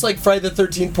film. watched like Friday the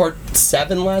 13th Part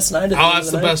 7 last night. Oh,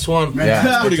 that's the best one. Yeah,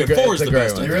 It's pretty good. 4 is the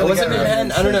best. Was it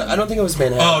Manhattan? I don't know. I don't think it was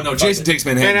Manhattan. Oh, no, Jason Takes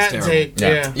Manhattan is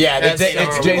terrible. Yeah.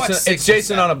 It's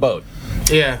Jason on a boat.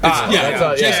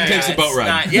 Yeah. Jason takes a boat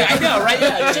ride. Yeah, I know, right?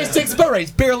 Yeah, Jason takes a boat ride.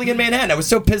 He's barely in Manhattan. I was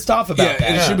so pissed off about that.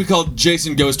 And it should be called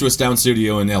Jason Goes to a Sound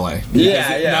Studio in L.A.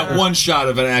 Not one shot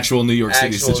of an actual New York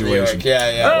City situation.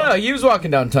 Yeah. I don't know. He was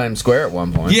walking down Times Square at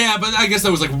one point. Yeah, but I guess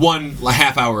that was like one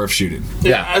half hour of shooting.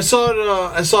 Yeah, I saw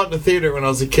it in the theater when I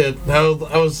was a kid. I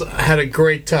had a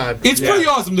great time. It's pretty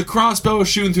awesome. The crossbow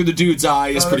shooting through the dude's eye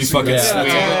is pretty fucking sweet.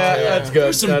 That's good.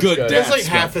 There's some good There's like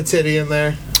half a titty in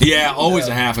there. Yeah, always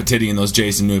a half a titty in those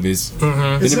Jason movies.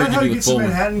 Mm-hmm. Is that how he gets to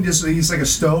Manhattan? Just he's like a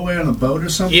stowaway on a boat or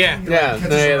something? Yeah.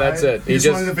 That's it. He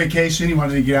just wanted a vacation. He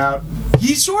wanted to get out.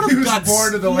 He sort of got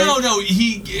bored of the lake.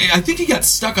 I think he got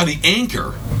stuck on the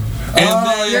anchor. And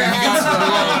then he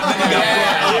got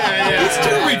He's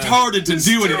too retarded to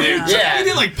do anything. Yeah. He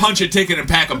didn't like punch a ticket and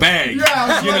pack a bag.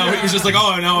 Yeah, he was just like,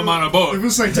 oh, now I'm on a boat. It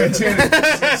was like Titanic.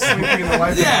 Sleeping in the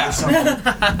lifeboat or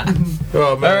something.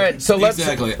 All right, so let's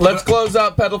close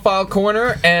out Pedophile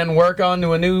Corner and work on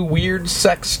to a new weird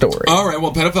sex story. All right,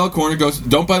 well, Pedophile Corner goes,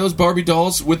 don't buy those Barbie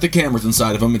dolls with the cameras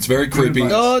inside of them. It's very creepy.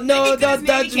 Oh, no, don't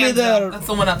touch me there. That's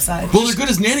the one upside. Well, they're good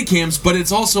as nanny cams, but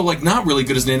it's also like not really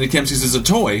good as nanny cams because it's a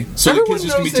toy. So Everyone the kids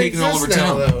just can be taken all over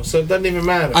town. Though, so it doesn't even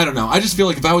matter. I don't know. I just feel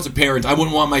like if I was a parent, I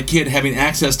wouldn't want my kid having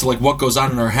access to like what goes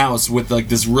on in our house with like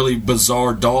this really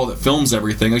bizarre doll that films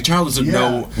everything. Like, child doesn't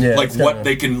know like what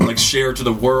they can like share to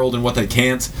the world and what they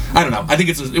can't. I don't know. I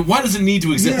think why does it need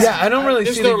to exist? Yeah, I don't really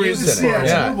see the use in it.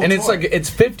 Yeah, and it's like it's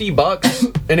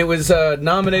 $50, and it was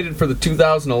nominated for the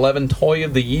 2011 Toy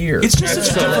of the Year. It's just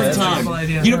such a different time,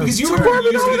 because you remember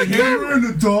you used to get a We're in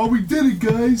a doll. We did it,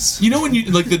 guys. You know when you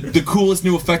like the coolest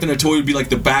new effect on a toy would be like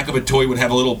the back of a toy would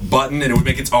have a little button and it would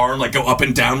make its arm like go up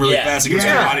and down really fast against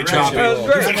karate chopping.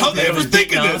 It's like, how'd they ever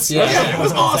think of this? Yeah, it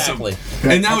was awesome.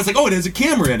 Exactly. And now it's like, oh, it has a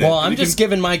camera in it. Well, I'm just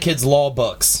giving my kids law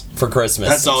books for Christmas.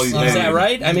 That's all you need. Is that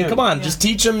right? I mean, come on, just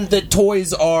teach them that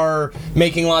toys are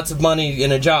making lots of money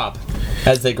in a job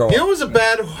as they grow up. You know what was a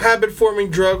bad habit-forming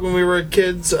drug when we were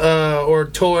kids, or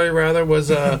toy, rather, was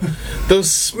those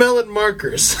smelling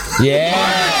markers. Yeah.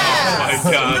 Oh,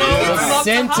 my God.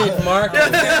 Scented markers.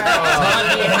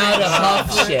 Taught me how to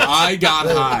huff shit. I got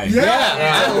high.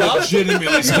 Yeah. I love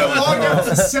legitimately stoned. Long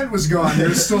after the scent was gone, there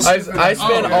was still I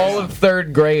spent all of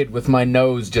third grade with my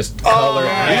nose just colored.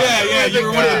 Yeah, you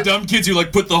were one of the dumb kids who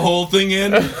like put the whole thing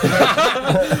in.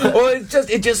 Well,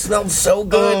 it just smelled so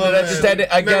good that I just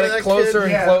I got it closer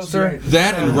and closer. Right.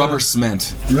 That and rubber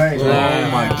cement. Right.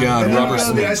 Oh my God, rubber The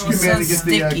cement. ice cream man to get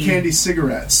the candy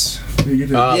cigarettes.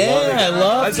 I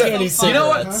love candy cigarettes. You know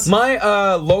what?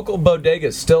 My local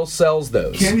bodega still sells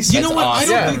those. You know what?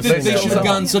 Awesome. I don't think that they should have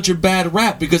gotten such a bad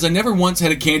rap because I never once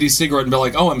had a candy cigarette and be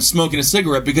like, oh, I'm smoking a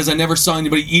cigarette because I never saw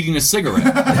anybody eating a cigarette.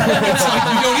 It's like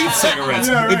you don't eat cigarettes.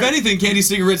 Yeah, right. If anything, candy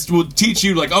cigarettes will teach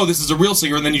you like, oh, this is a real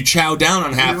cigarette, and then you chow down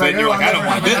on half it and you're like, I don't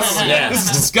want this. This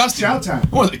is disgusting. Chow time.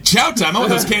 Chow time. I want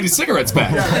those candy cigarettes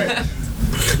back. Yeah, right.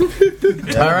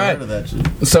 All right.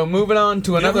 So moving on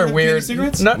to another weird,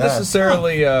 not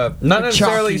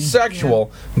necessarily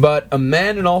sexual, but a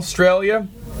man in Australia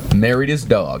married his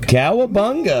dog.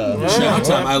 Cowabunga. Chow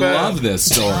time. I love this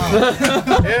story.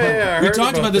 I We heard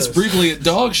talked about this briefly at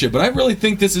Dog Shit, but I really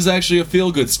think this is actually a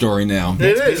feel-good story now.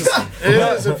 It is. It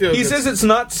is a feel He says it's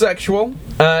not sexual,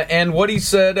 and what he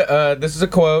said, this is a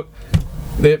quote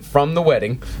from the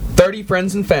wedding. 30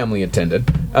 friends and family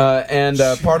attended, and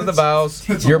part of the vows,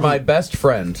 you're my best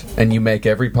friend, and you make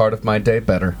every part of my day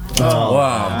better. Oh,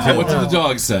 wow. And what did the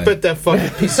dog say? Bet that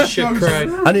fucking piece of shit cried.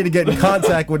 I need to get in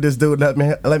contact with this dude.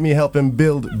 Let me help him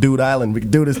build Dude Island. We can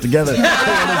do this together.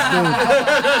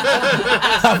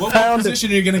 What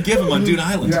position are you going to give him on Dude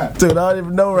Island? Yeah. Dude, I don't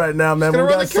even know right now, man. We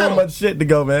got so much shit to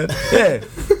go, man. Yeah.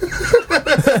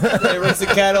 He runs the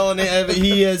cattle, and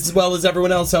he, as well as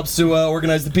everyone else, helps to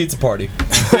organize the pizza party.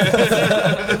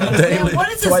 Man, what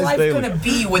is his life gonna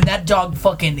be when that dog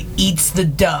fucking eats the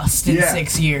dust in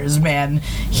 6 years, man?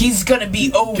 He's gonna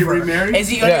be over. Get remarried? Is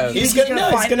he gonna? He's gonna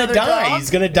die. Dog? He's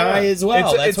gonna die as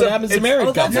well. That's what happens to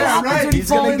married couples. right. He's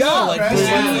gonna go. He's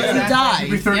gonna die.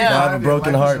 I have a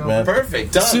broken heart, man.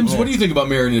 Perfect. Done. Sims, what do you think about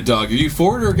marrying a dog? Are you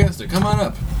for it or against it? Come on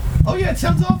up. Oh yeah, it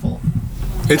sounds awful.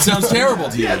 It sounds terrible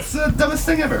to you. Yeah, it's the dumbest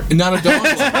thing ever. Not a dog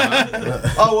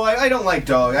lover. Oh well, I don't like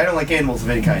dog. I don't like animals of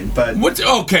any kind. But What?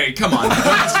 Okay, come on.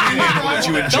 What's an animal that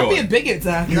you enjoy? Don't be a bigot,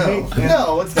 Zach.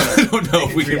 no, it's not. I don't know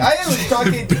if we can. I was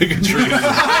talking. Bigotry.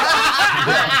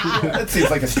 That seems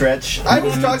like a stretch. I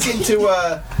was talking to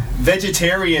a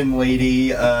vegetarian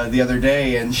lady the other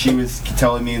day, and she was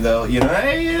telling me though,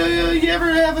 hey, you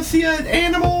ever see an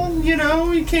animal? You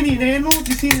can't eat an animal if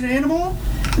you see an animal,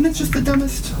 and it's just the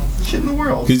dumbest shit in the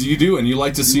world. Because you do, and you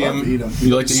like to see love him. to eat 'em.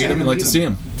 You like to eat him. You like to see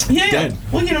him. Yeah. Dead.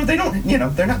 Well, they don't.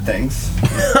 They're not things.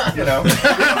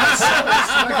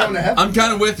 I'm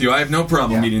kind of with you. I have no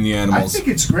problem eating the I animals. think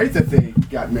it's great that they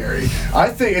got married. I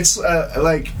think it's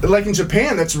like in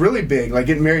Japan, that's really big. Like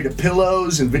getting married to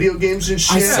pillows and video games and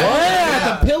shit.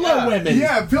 the pillow women.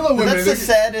 Yeah, pillow women. That's the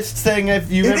saddest thing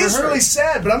you've ever heard. It is really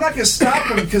sad, but I'm not going to stop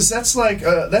them because that's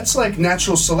like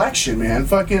natural selection, man.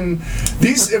 Fucking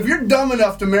these. If you're dumb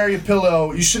enough to marry a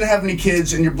pillow, you shouldn't have any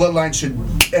kids, and your bloodline should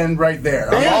end right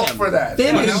there. I'm all for that.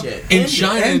 In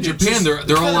China and Japan,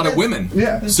 there are a lot of women.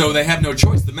 Yeah. So they have no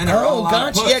choice. The men are all out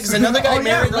of puss. Yeah, because another guy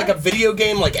married like a video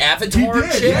game like Avatar.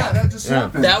 He did. Yeah, that just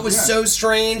happened. That was so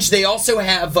strange. They also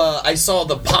have. I saw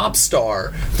the pop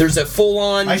star. There's a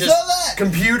full-on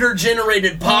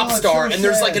computer-generated pop star, and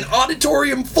there's like an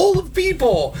auditorium full of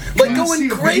people, like going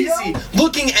crazy,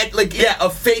 looking at a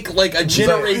fake a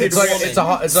generated woman. It's like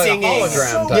a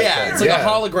hologram type Yeah, thing. it's like a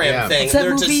hologram thing. It's that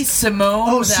movie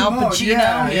Simone with Al Pacino.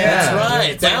 That's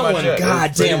right. That one,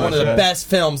 goddamn, one of the best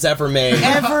films ever made.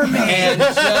 And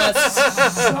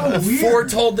just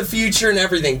foretold the future and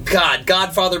everything.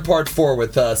 Godfather Part 4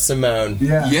 with Simone.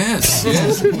 Yeah. Yes.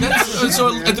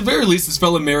 So at the very least, this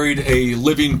fella married a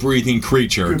living, breathing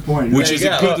creature, which is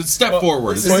a good step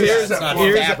forward.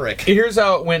 Here's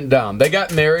how it went down. They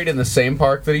got married in the same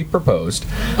park that he proposed.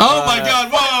 Oh my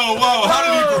God! Whoa! How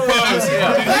did he propose? Did he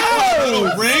put a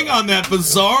little ring on that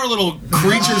bizarre little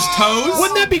creature's toes?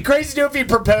 Wouldn't that be crazy too if he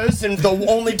proposed and the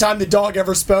only time the dog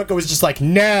ever spoke it was just like,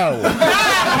 no?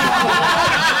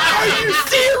 Are you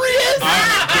serious?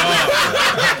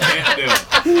 Can't do it.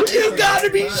 You gotta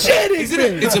be shitting me!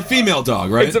 It's a female dog,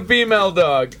 right? It's a female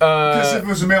dog. Because if it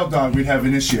was a male dog, we'd have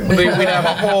an issue. We'd have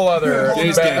a whole other.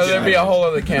 There'd be a whole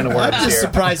other can of worms I'm just here.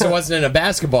 surprised it wasn't in a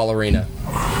basketball arena.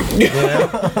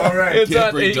 All right. It's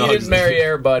not. He didn't marry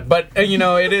Air Bud, but it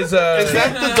is. Is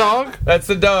that the dog? That's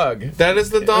the dog. That is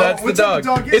the dog. That's the dog.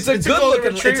 It's a good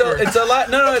looking.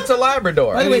 It's a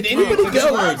Labrador. By the way, did anybody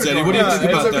go? Words, Eddie. What do you think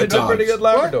about that It's a dog? pretty good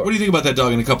Labrador. What do you think about that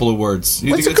dog in a couple of words?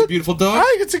 You think it's a beautiful dog? I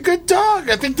think it's a good dog.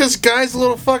 I think this guy's a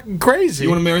little fucking crazy. You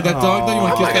want to marry that dog? Then you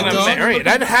want to kiss that I'm dog? married.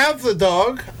 I'd have the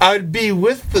dog. I'd be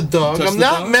with the dog. Touch I'm the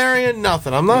not dog? marrying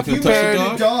nothing. I'm not You touch the marrying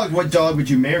dog? Dog. What dog would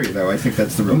you marry, though? I think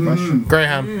that's the real question.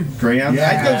 Greyhound. Greyhound? Yeah.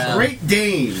 I'd go Great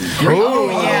Dane.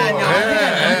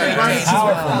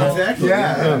 Exactly.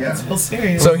 Yeah.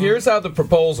 So here's how the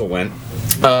proposal went.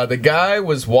 The guy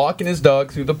was walking his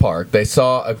dog through the park. They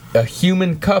saw a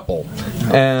human couple,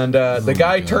 and the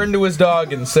guy turned to his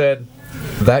dog and said,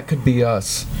 "That could be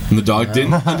us." And the dog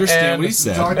didn't understand what he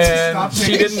said. And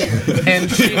she didn't.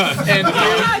 And she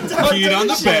peed on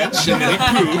the bench and then he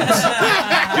pooped.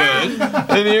 Good.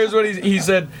 And here's what he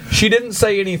said. She didn't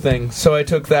say anything, so I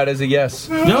took that as a yes.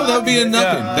 No, that would be a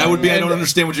nothing. Yeah. That would be I don't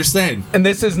understand what you're saying. And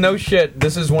this is no shit.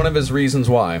 This is one of his reasons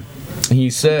why. He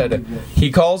said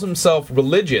he calls himself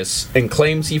religious and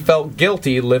claims he felt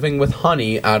guilty living with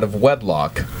honey out of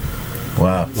wedlock.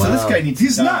 Wow. So this guy needs to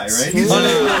die, nuts. right?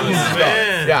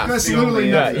 Yeah. That's literally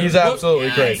Yeah, nothing. he's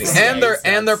absolutely crazy. And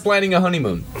they're planning a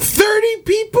honeymoon. 30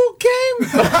 people came?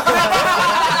 30.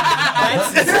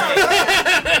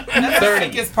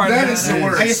 That is the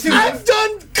worst. I've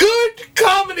done good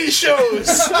comedy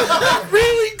shows.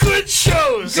 Really good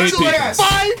shows. Eight people.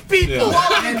 5 people.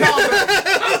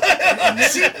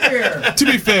 Sit there. To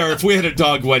be fair, if we had a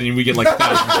dog wedding, we get like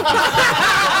thousands of people.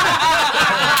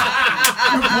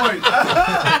 Good point.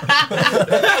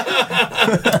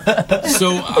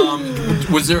 So,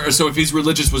 So, if he's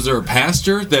religious, was there a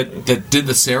pastor that did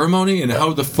the ceremony? And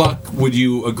how the fuck would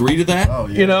you agree to that? Oh,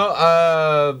 yeah. You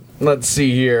know, let's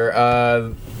see here.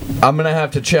 I'm gonna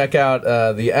have to check out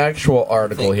the actual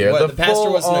article here. What, the pastor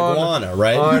was an full-on iguana,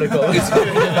 right? Article.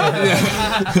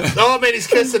 Oh, man, he's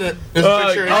kissing it. There's a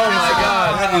picture. Oh my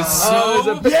god, That is so.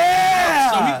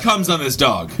 So he comes on his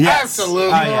dog. Absolutely.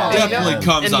 Definitely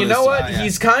comes And on you his know what? dog.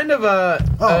 He's kind of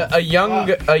a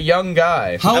young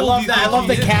guy. How old do you I think love he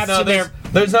the is? caption there.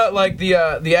 There's not like the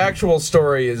actual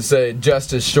story is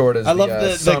just as short as I love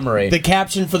the summary. the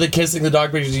caption for the kissing the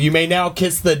dog pictures. You may now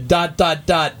kiss the ... dog?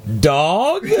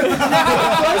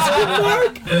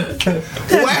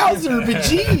 Wowzer,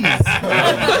 bejeez.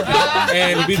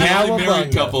 And it'd be the only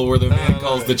married couple where the man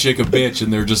calls the chick a bitch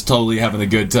and they're just totally having a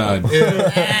good time. He is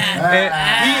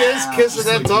kissing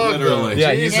that dog. Literally.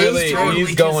 Yeah, he's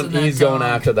going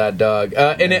after that dog.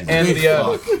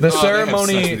 The Sex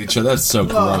ceremony with each other. That's so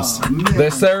gross. the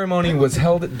ceremony was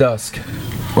held at dusk.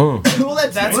 Well,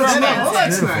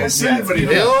 that's nice. Anybody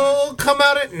They'll come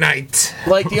out at night.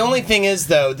 Like, the only thing is,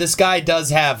 though, this guy does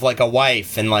have, like, a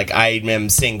wife, and, like, I am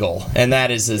single, and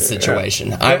that is his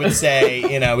situation. I would say,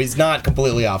 he's not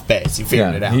completely off base. He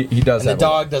figured it out. He does. And the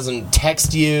dog doesn't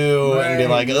text you and be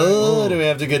like, "Oh, do we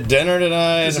have to get dinner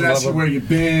tonight?" Doesn't ask you where you've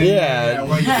been. Yeah,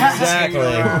 exactly.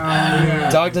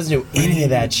 Dog doesn't do any of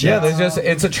that shit. Yeah,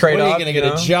 it's a trade-off. When are you gonna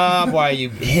get a job? Why are you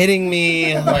hitting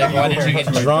me? Like, why did you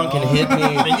get drunk and hit me?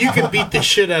 And you can beat the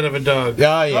shit out of a dog.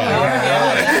 Oh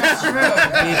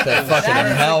yeah. Beat the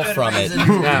fucking hell from it.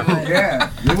 Yeah.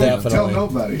 You wouldn't tell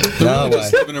nobody. No way.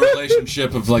 Just living a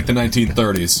relationship of like the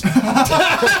 1930s.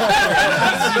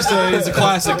 He's a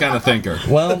classic kind of thinker.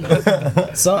 Well,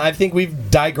 so I think we've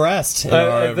digressed in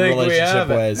our relationship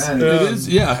ways. It is,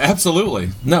 yeah, absolutely.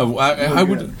 No, I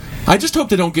would. I just hope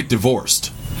they don't get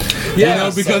divorced.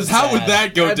 Yeah, because so how would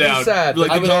that go That'd be down? sad.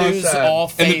 Like I the would dog, lose all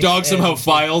faith and the dog somehow in-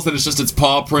 files, and it's just its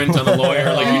paw print on the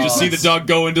lawyer. Like you just see the dog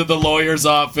go into the lawyer's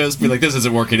office, be like, "This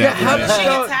isn't working out."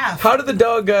 How did the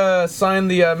dog sign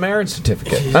the marriage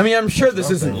certificate? I mean, I'm sure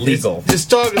this isn't legal. This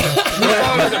dog is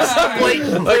a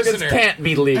blatant Like, this prisoner. can't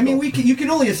be legal. I mean, you can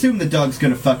only assume the dog's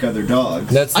gonna fuck other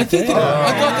dogs. That's I think. I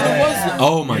thought that it was.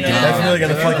 Oh my god! That's really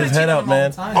gonna fuck his head up,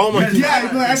 man. Oh my god.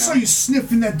 Yeah, I saw you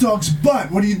sniffing that dog's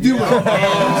butt. What are you doing? He's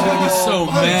gonna be so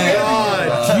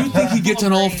mad. Do you think he gets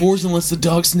on all fours and lets the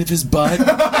dog sniff his butt?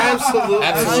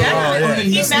 Absolutely.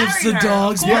 He sniffs the married her.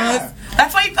 dog's Of course. butt.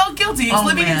 That's why he felt guilty. He was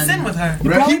living in sin with her.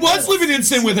 He was living in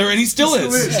sin with her, and he still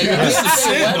is. This is a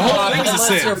sin. The whole thing is a Unless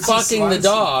sin. you're fucking the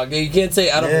dog. You can't say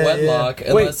out of wedlock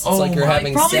unless it's like you're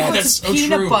having Probably sex. puts That's so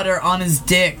peanut true. butter on his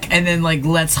dick and then like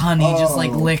lets honey just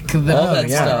like lick the that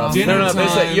stuff. Dinner No, they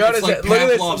say- time, you oughta it's like say- look at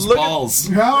this, Pavlov's look at- balls.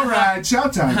 All right, chow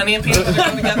time. Honey and peanut butter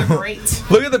go together great.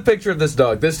 Look at the picture of this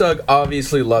dog. This dog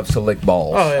obviously loves to lick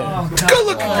balls. Oh, yeah. Good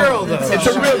looking girl, though. It's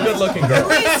a real good looking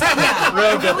girl.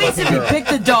 At least if you pick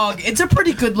the dog, it's a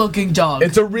pretty good looking dog.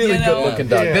 It's a really You know? good looking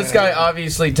dog. Yeah. This guy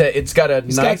obviously, it's got a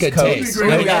He's nice got good coat. taste.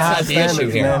 Maybe Maybe Got high that's not the issue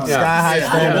standards, here. man. Sky high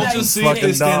standards. We'll just see if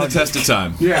they stand the test of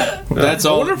time. Yeah. That's I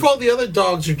all. wonder if all the other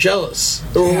dogs are jealous.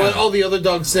 Or what all the other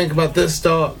dogs think about this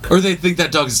dog. Or they think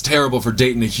that dog is terrible for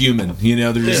dating a human. You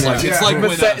know, they're just like, it's like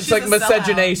when, It's like She's a sellout.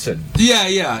 miscegenation.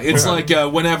 yeah. It's like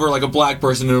whenever like a black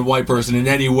person and a white person in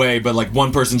any way, but like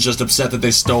one person's just upset that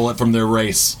they stole it from their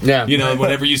race. Yeah. You know,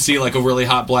 whenever you see like a really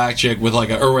hot black chick with like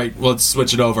let's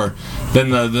switch it over.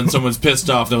 Then someone's pissed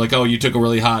off. They're like, oh, you took a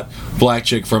really hot black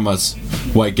chick from us,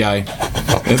 white guy.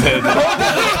 And then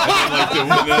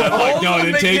I'm like, no, I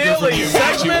didn't take her from you.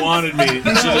 She wanted me. She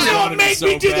just wanted me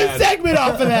so bad. segment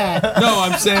off of that. No,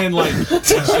 I'm saying like she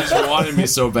just wanted me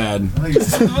so bad.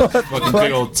 Fucking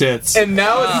big old tits. And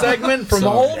now a segment from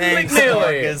Holden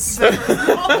McNeely.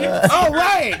 All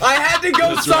right. I had to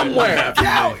go That's right. somewhere.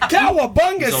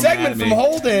 Cowabunga So segment mad at from me.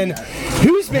 Holden.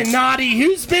 Who's been naughty?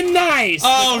 Who's been nice?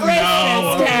 Oh, no.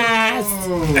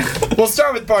 Cast. We'll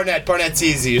start with Barnett. Barnett's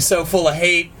easy. You're so full of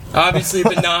hate. Obviously, you've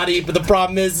been naughty, but the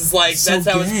problem is like So that's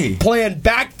how gay. his plan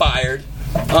backfired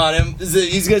on him. Is that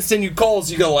he's gonna send you coals.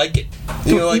 You gonna like it.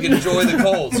 You gonna like enjoy the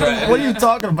coals, right? What are you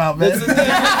talking about, man?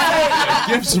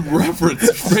 Give some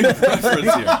reference. Bring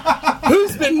reference here.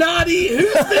 Who's been naughty?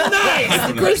 Who's been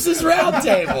nice? The Christmas round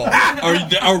table.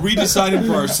 Are we deciding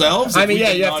for ourselves? I if mean, we yeah,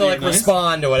 get you have to naughty or like nice?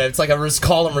 respond to it. It's like a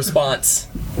call and response.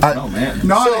 Oh man.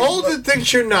 Naughty. So Holden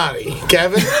thinks you're naughty,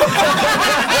 Kevin. See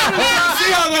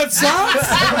how that sounds?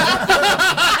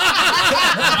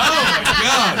 Oh my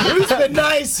god. Who's been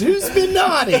nice? Who's been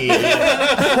naughty?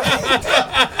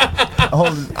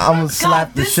 I'm gonna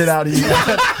slap the shit out of you.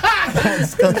 I'm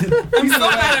so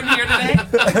glad I'm here today.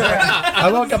 I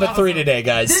woke up at 3 today,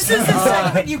 guys. This is the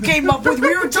segment you came up with.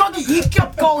 We were talking. He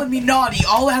kept calling me naughty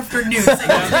all afternoon, saying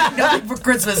I was nothing for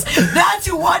Christmas.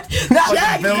 That's what. That's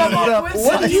what you come up with.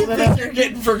 What do you think you're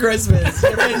getting for Christmas?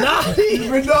 You've been naughty.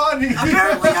 You've been naughty.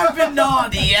 Apparently I've been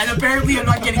naughty, and apparently I'm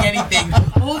not getting anything.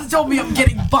 Holden told me I'm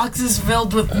getting boxes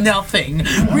filled with nothing.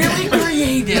 Really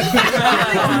creative.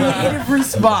 Really creative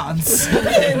response.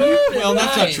 Well,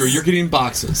 that's not true. You're getting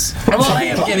boxes. Well, I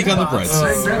am getting on the bright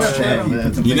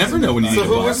boxes. side. You never know when you So need a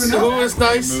who box. was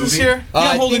nice this year? Yeah,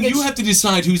 I Holden, think you it's- have to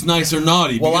decide who's nice or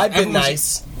naughty. Well, because I've been everyone's-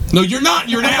 nice. No, you're not.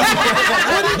 You're an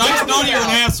asshole. Nice, naughty, or an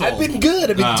asshole. I've been good.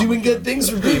 I've been Wow. doing good things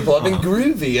for people. I've been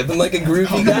groovy. I've been like a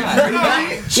groovy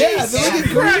guy. Yeah, I've been like a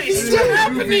groovy What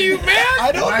happened to you, man?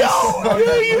 I don't know.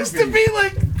 You used to be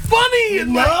like funny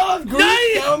and I'm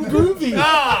groovy.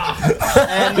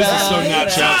 This is so not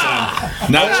Chow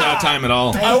time. Not Chow time at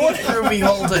all. I want Groovy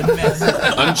Holden, man.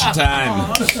 Lunch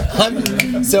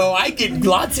time. so I get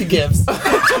lots of gifts.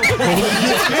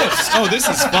 Oh, this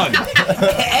is fun.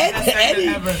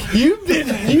 Eddie, you've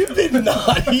been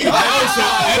naughty.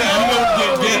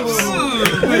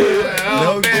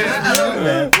 Oh,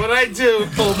 man. What I do,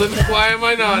 Holden? Why am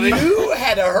I naughty? You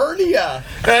had a hernia.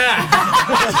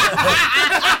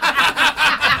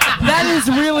 That is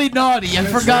really naughty. I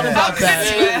forgot about that.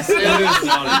 It is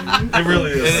naughty. It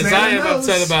really is. It is. I am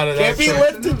upset about it. Can't be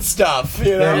lifting stuff,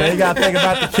 you know. Yeah, man, you gotta think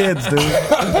about the kids, dude.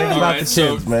 Think about the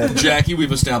kids, man. Jackie,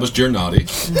 we've established you're naughty.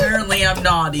 Apparently, I'm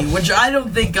naughty, which I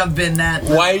don't think I've been that.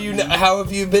 Why are you? How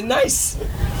have you been nice?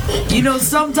 You know,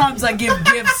 sometimes I give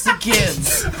gifts to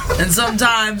kids, and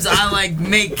sometimes I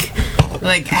make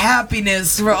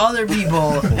happiness for other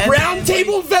people. And Round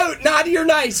table vote, naughty or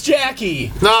nice,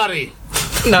 Jackie? Naughty.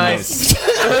 Nice.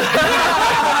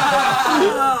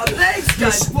 Oh, thanks,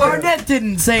 guys. Barnett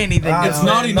didn't say anything. It's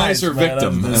naughty, nice, or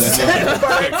victim. I'm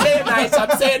saying nice.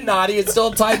 I'm saying naughty. It's still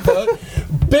a tie vote.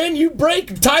 Ben, you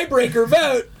break tiebreaker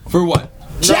vote. For what?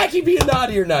 Jackie being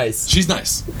naughty or nice? She's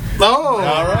nice. Oh.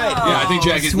 All right. Yeah, I think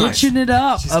Jackie's nice. Switching it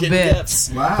up She's a getting bit.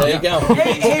 gifts. Wow. There you go.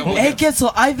 Hey,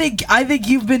 Kissel, I think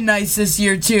you've been nice this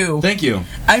year too. Thank you.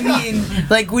 I mean,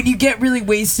 like when you get really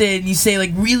wasted and you say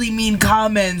like really mean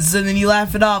comments and then you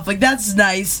laugh it off, like that's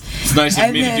nice. It's nice of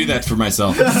And me to then do that for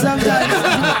myself.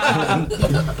 Sometimes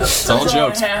It's all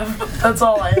jokes. that's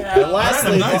all I have. And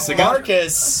lastly, nice.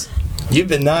 Marcus, you've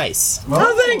been nice.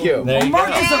 Oh, thank you. There you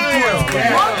Marcus, go. of course.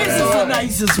 Marcus is the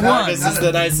nicest one. Marcus is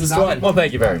the nicest one. Well,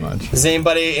 thank you very much. Does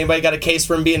anybody got a case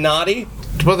for him being naughty?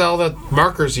 With all the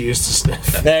markers you used to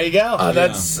sniff. There you go.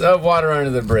 That's water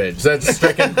under the bridge. That's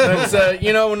stricken. That's,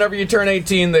 whenever you turn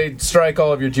 18, they strike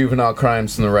all of your juvenile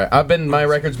crimes from the record. My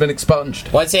record's been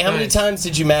expunged. Well, I'd say, how many times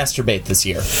did you masturbate this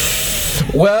year?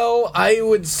 Well, I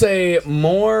would say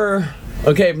more.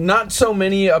 Okay, not so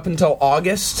many up until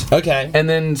August. Okay. And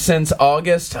then since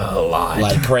August, a lot.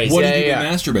 Like crazy. What have you been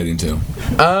masturbating to?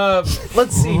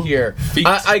 Let's see here.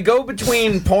 I go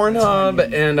between Pornhub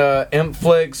and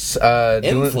Mflix.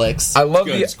 Mflix? I love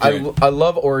Good, it's great. I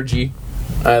love Orgy.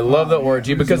 I love the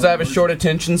Orgy because I have a short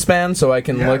attention span, so I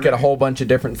can look at a whole bunch of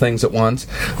different things at once.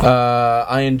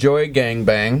 I enjoy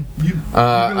gangbang.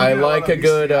 I like a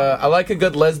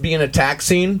good lesbian attack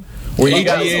scene. Where you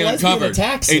got AGA Uncovered.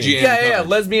 Yeah,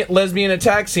 lesbian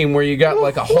attack scene where you got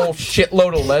like a whole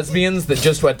shitload of lesbians that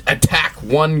just would attack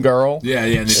one girl. Yeah.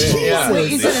 Wait,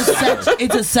 is it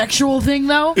it's a sexual thing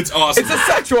though? It's awesome. It's a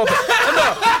sexual thing.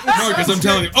 No, because I'm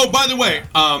telling you. Oh, by the way,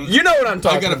 you know what I'm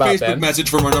talking about. I got a Facebook message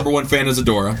from our number one fan,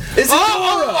 Isadora. Hey,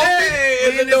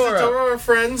 Isadora are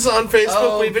friends on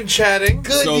Facebook. We've been chatting.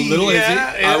 Good. So little Izzy,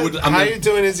 how you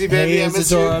doing, Izzy baby? Hey, I miss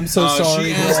Isadora, you. I'm so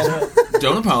sorry.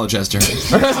 Don't apologize to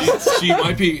her. She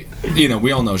might be,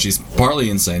 we all know she's partly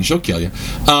insane. She'll kill you.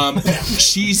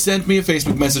 She sent me a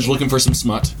Facebook message looking for some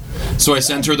smut. So I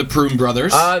sent her the Prune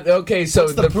Brothers. Okay, so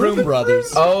the Prune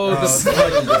Brothers. Oh, the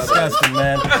Disgusting,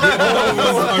 man.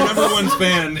 Our number one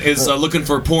fan is looking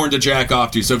for porn to jack off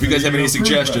to. So if you guys have any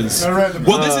suggestions,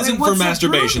 well, this isn't for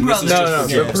masturbation. This is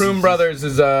just for the Prune Brothers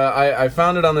is. I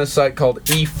found it on this site called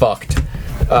eFucked.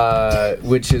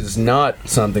 Which is not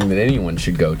something that anyone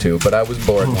should go to, but I was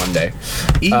bored one day.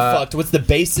 E-fucked. What's the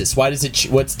basis? Why does it?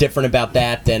 What's different about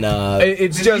that than?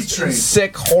 It's just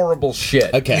sick, horrible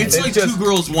shit. Okay, it's like just 2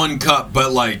 girls, 1 cup,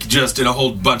 but like just in a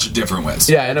whole bunch of different ways.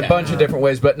 Yeah, in a bunch of different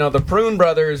ways. But no, the Prune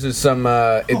Brothers is some.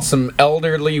 It's some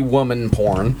elderly woman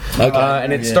porn,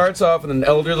 and it starts off with an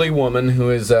elderly woman who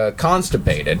is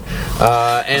constipated,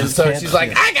 and so she's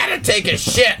like, "I gotta take a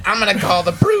shit. I'm gonna call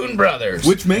the Prune Brothers,"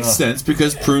 which makes sense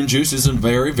because prune juice is a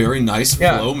very, very nice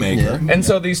flow maker. And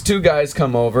so these 2 guys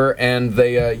come over and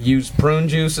they use prune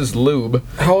juice as lube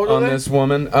on this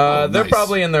woman. They're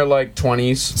probably in their like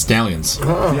 20s. Stallions.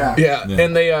 Yeah.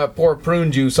 And they pour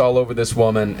prune juice all over this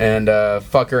woman and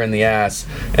fuck her in the ass.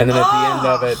 And then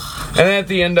at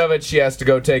the end of it, she has to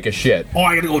go take a shit. Oh,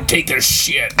 I gotta go take a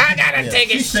shit. I gotta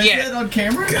take a shit. That on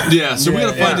camera? Yeah, so we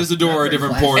gotta find Isadora a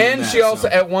different porn. And she also,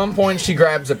 at one point, she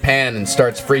grabs a pan and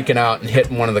starts freking out and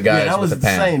hitting one of the guys with the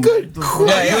pan. Insane. Good.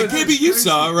 Yeah, KB, you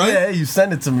saw it, right? Yeah, you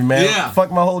sent it to me, man. Yeah.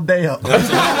 Fuck my whole day up.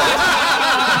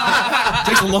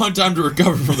 Takes a long time to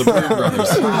recover from the Prune Brothers.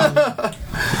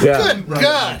 Good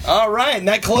God! All right, and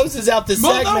that closes out this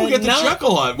segment. Now we got the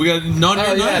Chuckle Hut. We got Naughty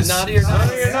or Nice. Naughty or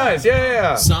Nice.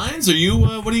 Yeah. Saenz, are you?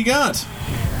 What do you got?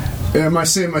 Am I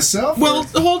saying myself? Well,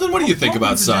 Holden, what do you think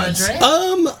about Saenz?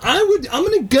 I'm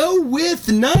gonna go with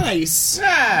nice.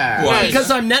 Why? Because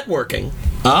I'm networking.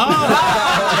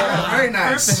 Very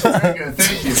nice. Very good.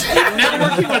 Thank you.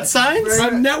 Networking on Saenz?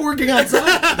 I'm networking on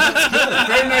Saenz.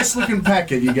 Very nice looking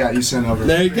packet you sent over.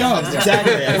 There you go.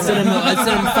 Exactly. I sent him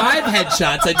 5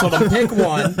 headshots. I told him pick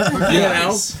one.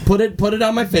 Put it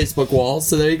on my Facebook wall.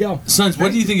 So there you go. Saenz,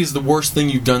 what do you think is the worst thing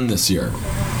you've done this year?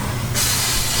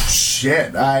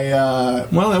 Shit,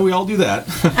 Well, we all do that.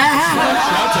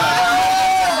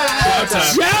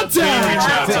 Chow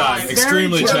time.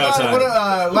 Extremely chow time.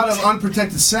 A lot of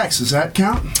unprotected sex. Does that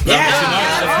count?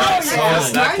 That's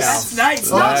nice.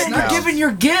 You're giving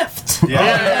your gift. You're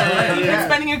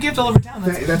spending your gift all over town.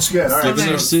 That's good. All right. Giving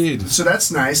their seed. So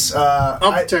that's nice.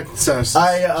 Unprotected sex.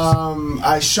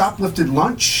 I shoplifted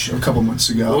lunch a couple months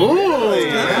ago.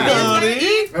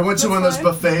 I went to one of those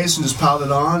buffets and just piled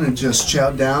it on and just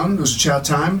chowed down. It was chow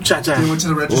time. Then went to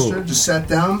the register, just sat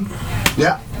down.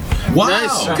 Yeah. Wow.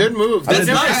 Nice. Good move. That's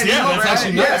nice. That's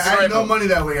actually nice. I had no money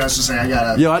that week. I was just saying, I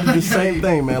got Yo, I did the same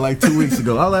thing, man, like 2 weeks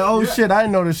ago. I was like, oh shit, I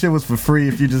didn't know this shit was for free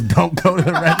if you just don't go to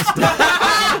the register.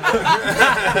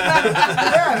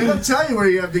 Yeah, they don't tell you where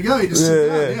you have to go. You just sit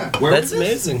down. Yeah. Where That's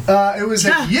amazing. It was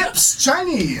at Yips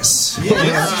Chinese. Yeah.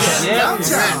 That's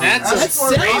That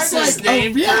sounds like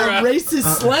a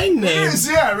racist slang name. It is,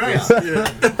 yeah, right.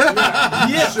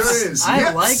 Yes. Sure is. I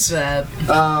Yips. like that.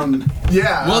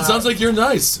 Yeah. Well, it sounds like you're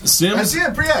nice. Sims,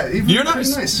 You're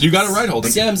nice. You got it right, Holden.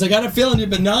 Sims, I got a feeling you've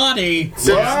been naughty. That's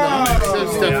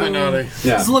definitely naughty.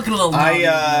 It's looking a little naughty.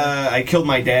 I killed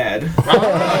my dad.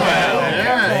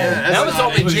 That was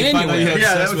only January.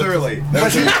 Yeah, that was early.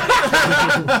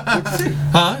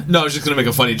 Huh? No, I was just gonna make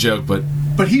a funny joke, but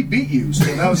he beat you, so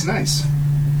that was nice.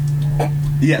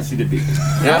 Yes, he did beat me.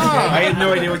 I had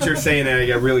no idea what you were saying, and I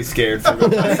got really scared.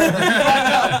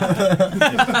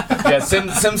 Yeah,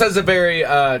 Sims has a very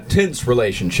tense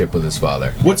relationship with his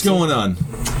father. what's going on?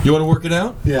 You want to work it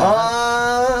out? No,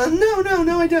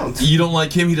 I don't. You don't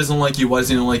like him. He doesn't like you. Why does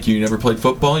he not like you? You never played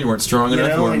football. You weren't strong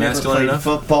enough. You weren't masculine enough.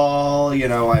 Football.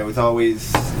 I was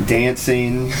always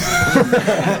dancing. With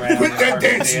that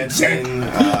dancing.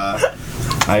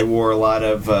 I wore a lot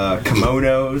of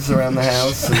kimonos around the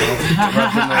house.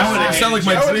 It sound like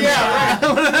my dream.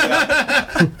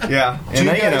 Yeah.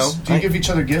 Do you give each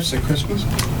other gifts at Christmas?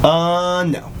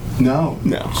 No. No.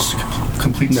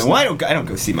 Complete. No, I don't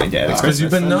go see my dad. Because you've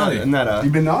been naughty.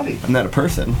 You've been naughty. I'm not a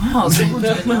person. Wow, so we're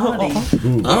just naughty.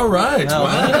 All right.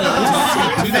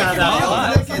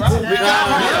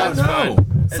 Wow.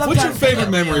 What's your favorite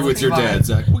memory with your dad,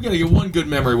 Zach? We gotta get one good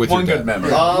memory with your dad. One good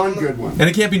memory. One good one. And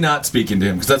it can't be not speaking to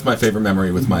him, because that's my favorite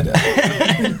memory with my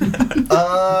dad.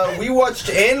 We watched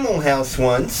Animal House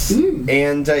once,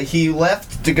 and he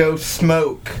left to go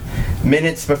smoke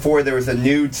minutes before there was a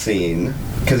nude scene,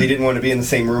 because he didn't want to be in the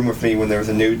same room with me when there was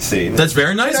a nude scene. That's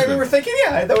very nice. And I of him. remember thinking,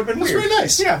 that would have been weird. Very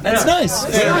nice. Yeah, That's nice.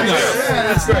 Very nice.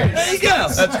 That's great. There you go.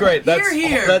 That's great.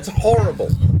 Here. That's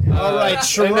horrible. All right,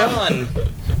 Sharron.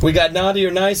 We got naughty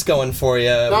or nice going for you.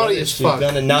 Naughty as fuck.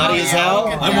 Done a naughty as hell.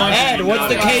 Ed, what's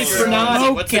the case for naughty?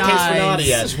 What's the case for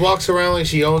naughty, Ed? Just walks around like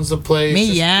she owns the place.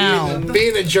 Meow. Just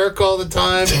being a jerk all the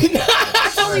time.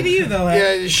 Only to you though.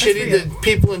 Yeah, shitty to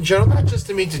people in general, not just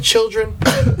to me, to children.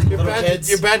 You're bad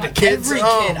to kids. Every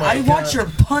Oh, kid. my I God. watch her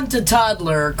punt a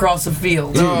toddler across a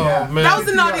field. Oh, man. That was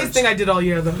the naughtiest thing I did all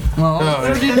year though. Well, Oh,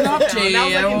 what did not to That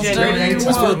was like in January. It's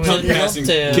for a punt passing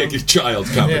kick a child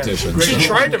competition. She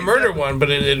tried to murder one, but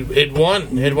it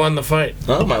won. It won the fight.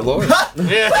 Oh, my lord.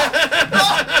 Yeah.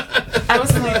 I was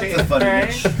sleeping.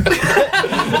 Alright.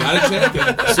 Gotta check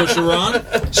it. So,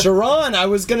 Sharron, I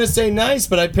was going to say nice,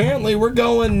 but apparently we're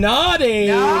going naughty.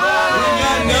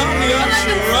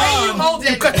 Hold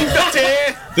it.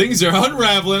 things are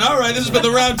unraveling. All right, this has been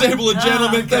the Round Table of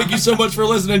Gentlemen. Thank you so much for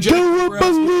listening.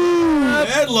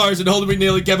 Ed Larson, Holden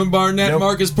McNeely, Kevin Barnett,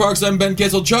 Marcus Parks, I'm Ben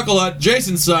Kissel, Chuckle Hut,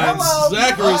 Jason Saenz,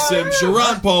 Zachary Sim,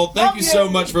 Sharron Paul. Thank you so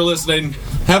much for listening.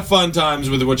 Have fun times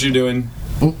with what you're doing.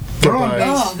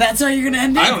 Oh, that's how you're gonna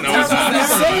end it? I don't know.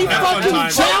 Say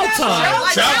fucking chow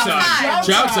time.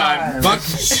 Chow time. Fuck.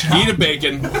 Eat a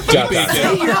bacon. Eat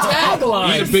bacon.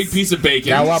 Eat a big piece of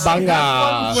bacon.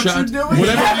 Cowabunga. Whatever you're doing.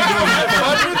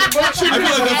 I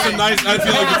feel like that's a nice. I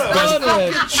feel like it's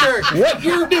best. Sure. What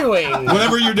you're doing.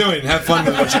 Whatever you're doing, have fun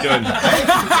with what you're doing. Yeah,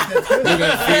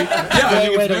 I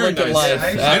think it's very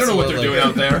nice. I don't know what they're doing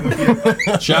out there.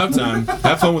 Chow time.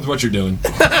 Have fun with what you're doing.